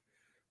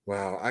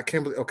 wow, I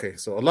can't believe. Okay,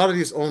 so a lot of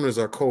these owners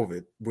are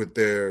covert, with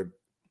their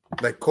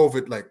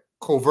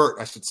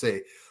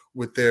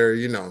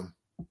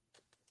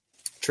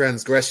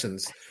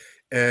transgressions.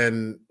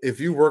 And if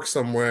you work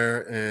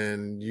somewhere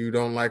and you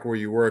don't like where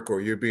you work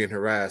or you're being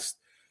harassed,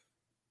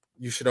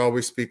 you should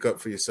always speak up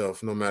for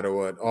yourself, no matter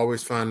what.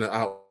 Always find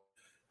out.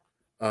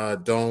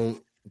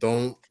 Don't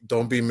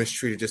be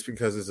mistreated just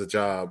because it's a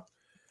job.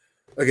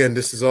 Again,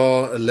 this is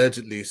all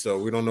allegedly, so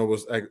we don't know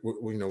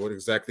what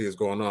exactly is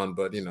going on.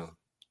 But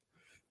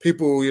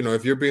people,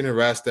 if you're being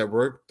harassed at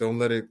work, don't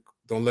let it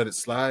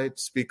slide.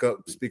 Speak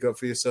up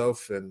for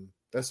yourself, and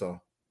that's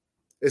all.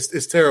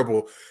 It's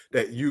terrible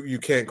that you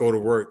can't go to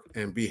work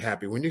and be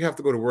happy. When you have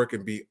to go to work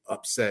and be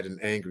upset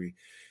and angry,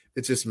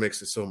 it just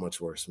makes it so much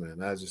worse, man.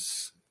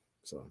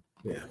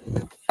 Yeah.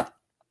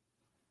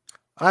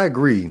 I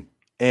agree.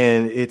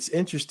 And it's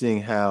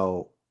interesting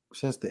how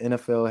since the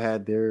NFL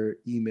had their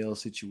email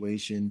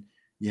situation,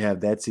 you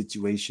have that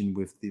situation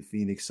with the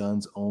Phoenix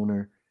Suns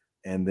owner,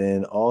 and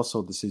then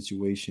also the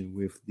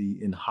situation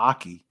in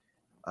hockey.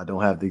 I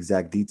don't have the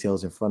exact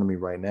details in front of me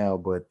right now,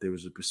 but there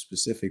was a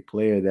specific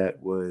player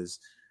that was,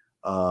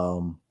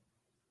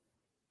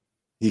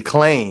 he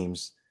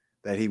claims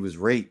that he was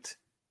raped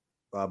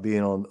while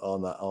being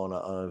on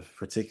a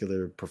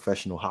particular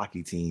professional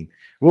hockey team.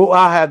 Well,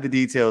 I'll have the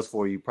details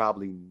for you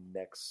probably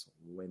next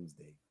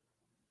Wednesday.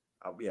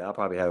 I'll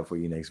probably have it for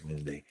you next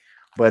Wednesday.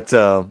 But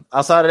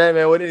outside of that,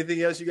 man, what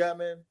anything else you got,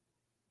 man?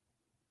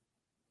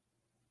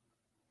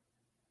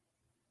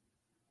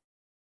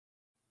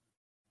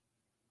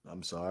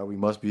 I'm sorry, we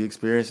must be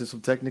experiencing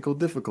some technical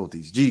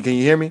difficulties. G, can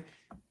you hear me?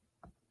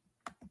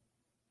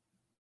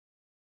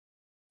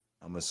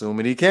 I'm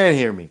assuming he can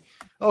hear me.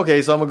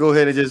 Okay, so I'm gonna go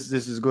ahead and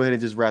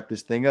just wrap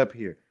this thing up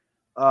here.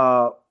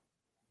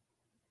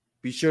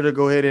 Be sure to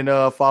go ahead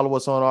and follow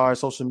us on our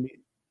social media.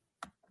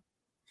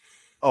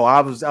 Oh,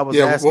 I was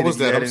asking if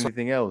you had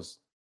anything else.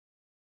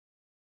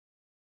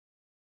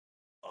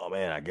 Oh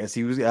man, I guess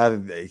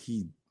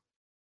he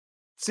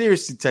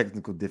seriously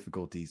technical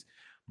difficulties.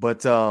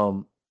 But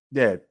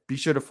yeah, be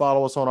sure to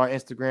follow us on our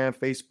Instagram,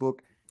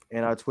 Facebook,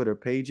 and our Twitter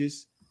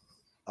pages.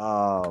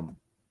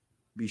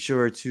 Be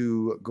sure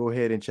to go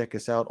ahead and check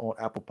us out on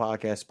Apple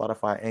Podcasts,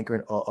 Spotify, Anchor,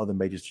 and all other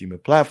major streaming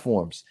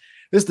platforms.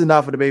 This is the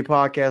Not For Debate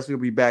podcast. We'll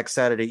be back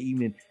Saturday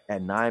evening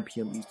at 9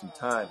 p.m. Eastern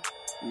time.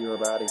 We are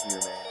out of here,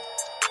 man.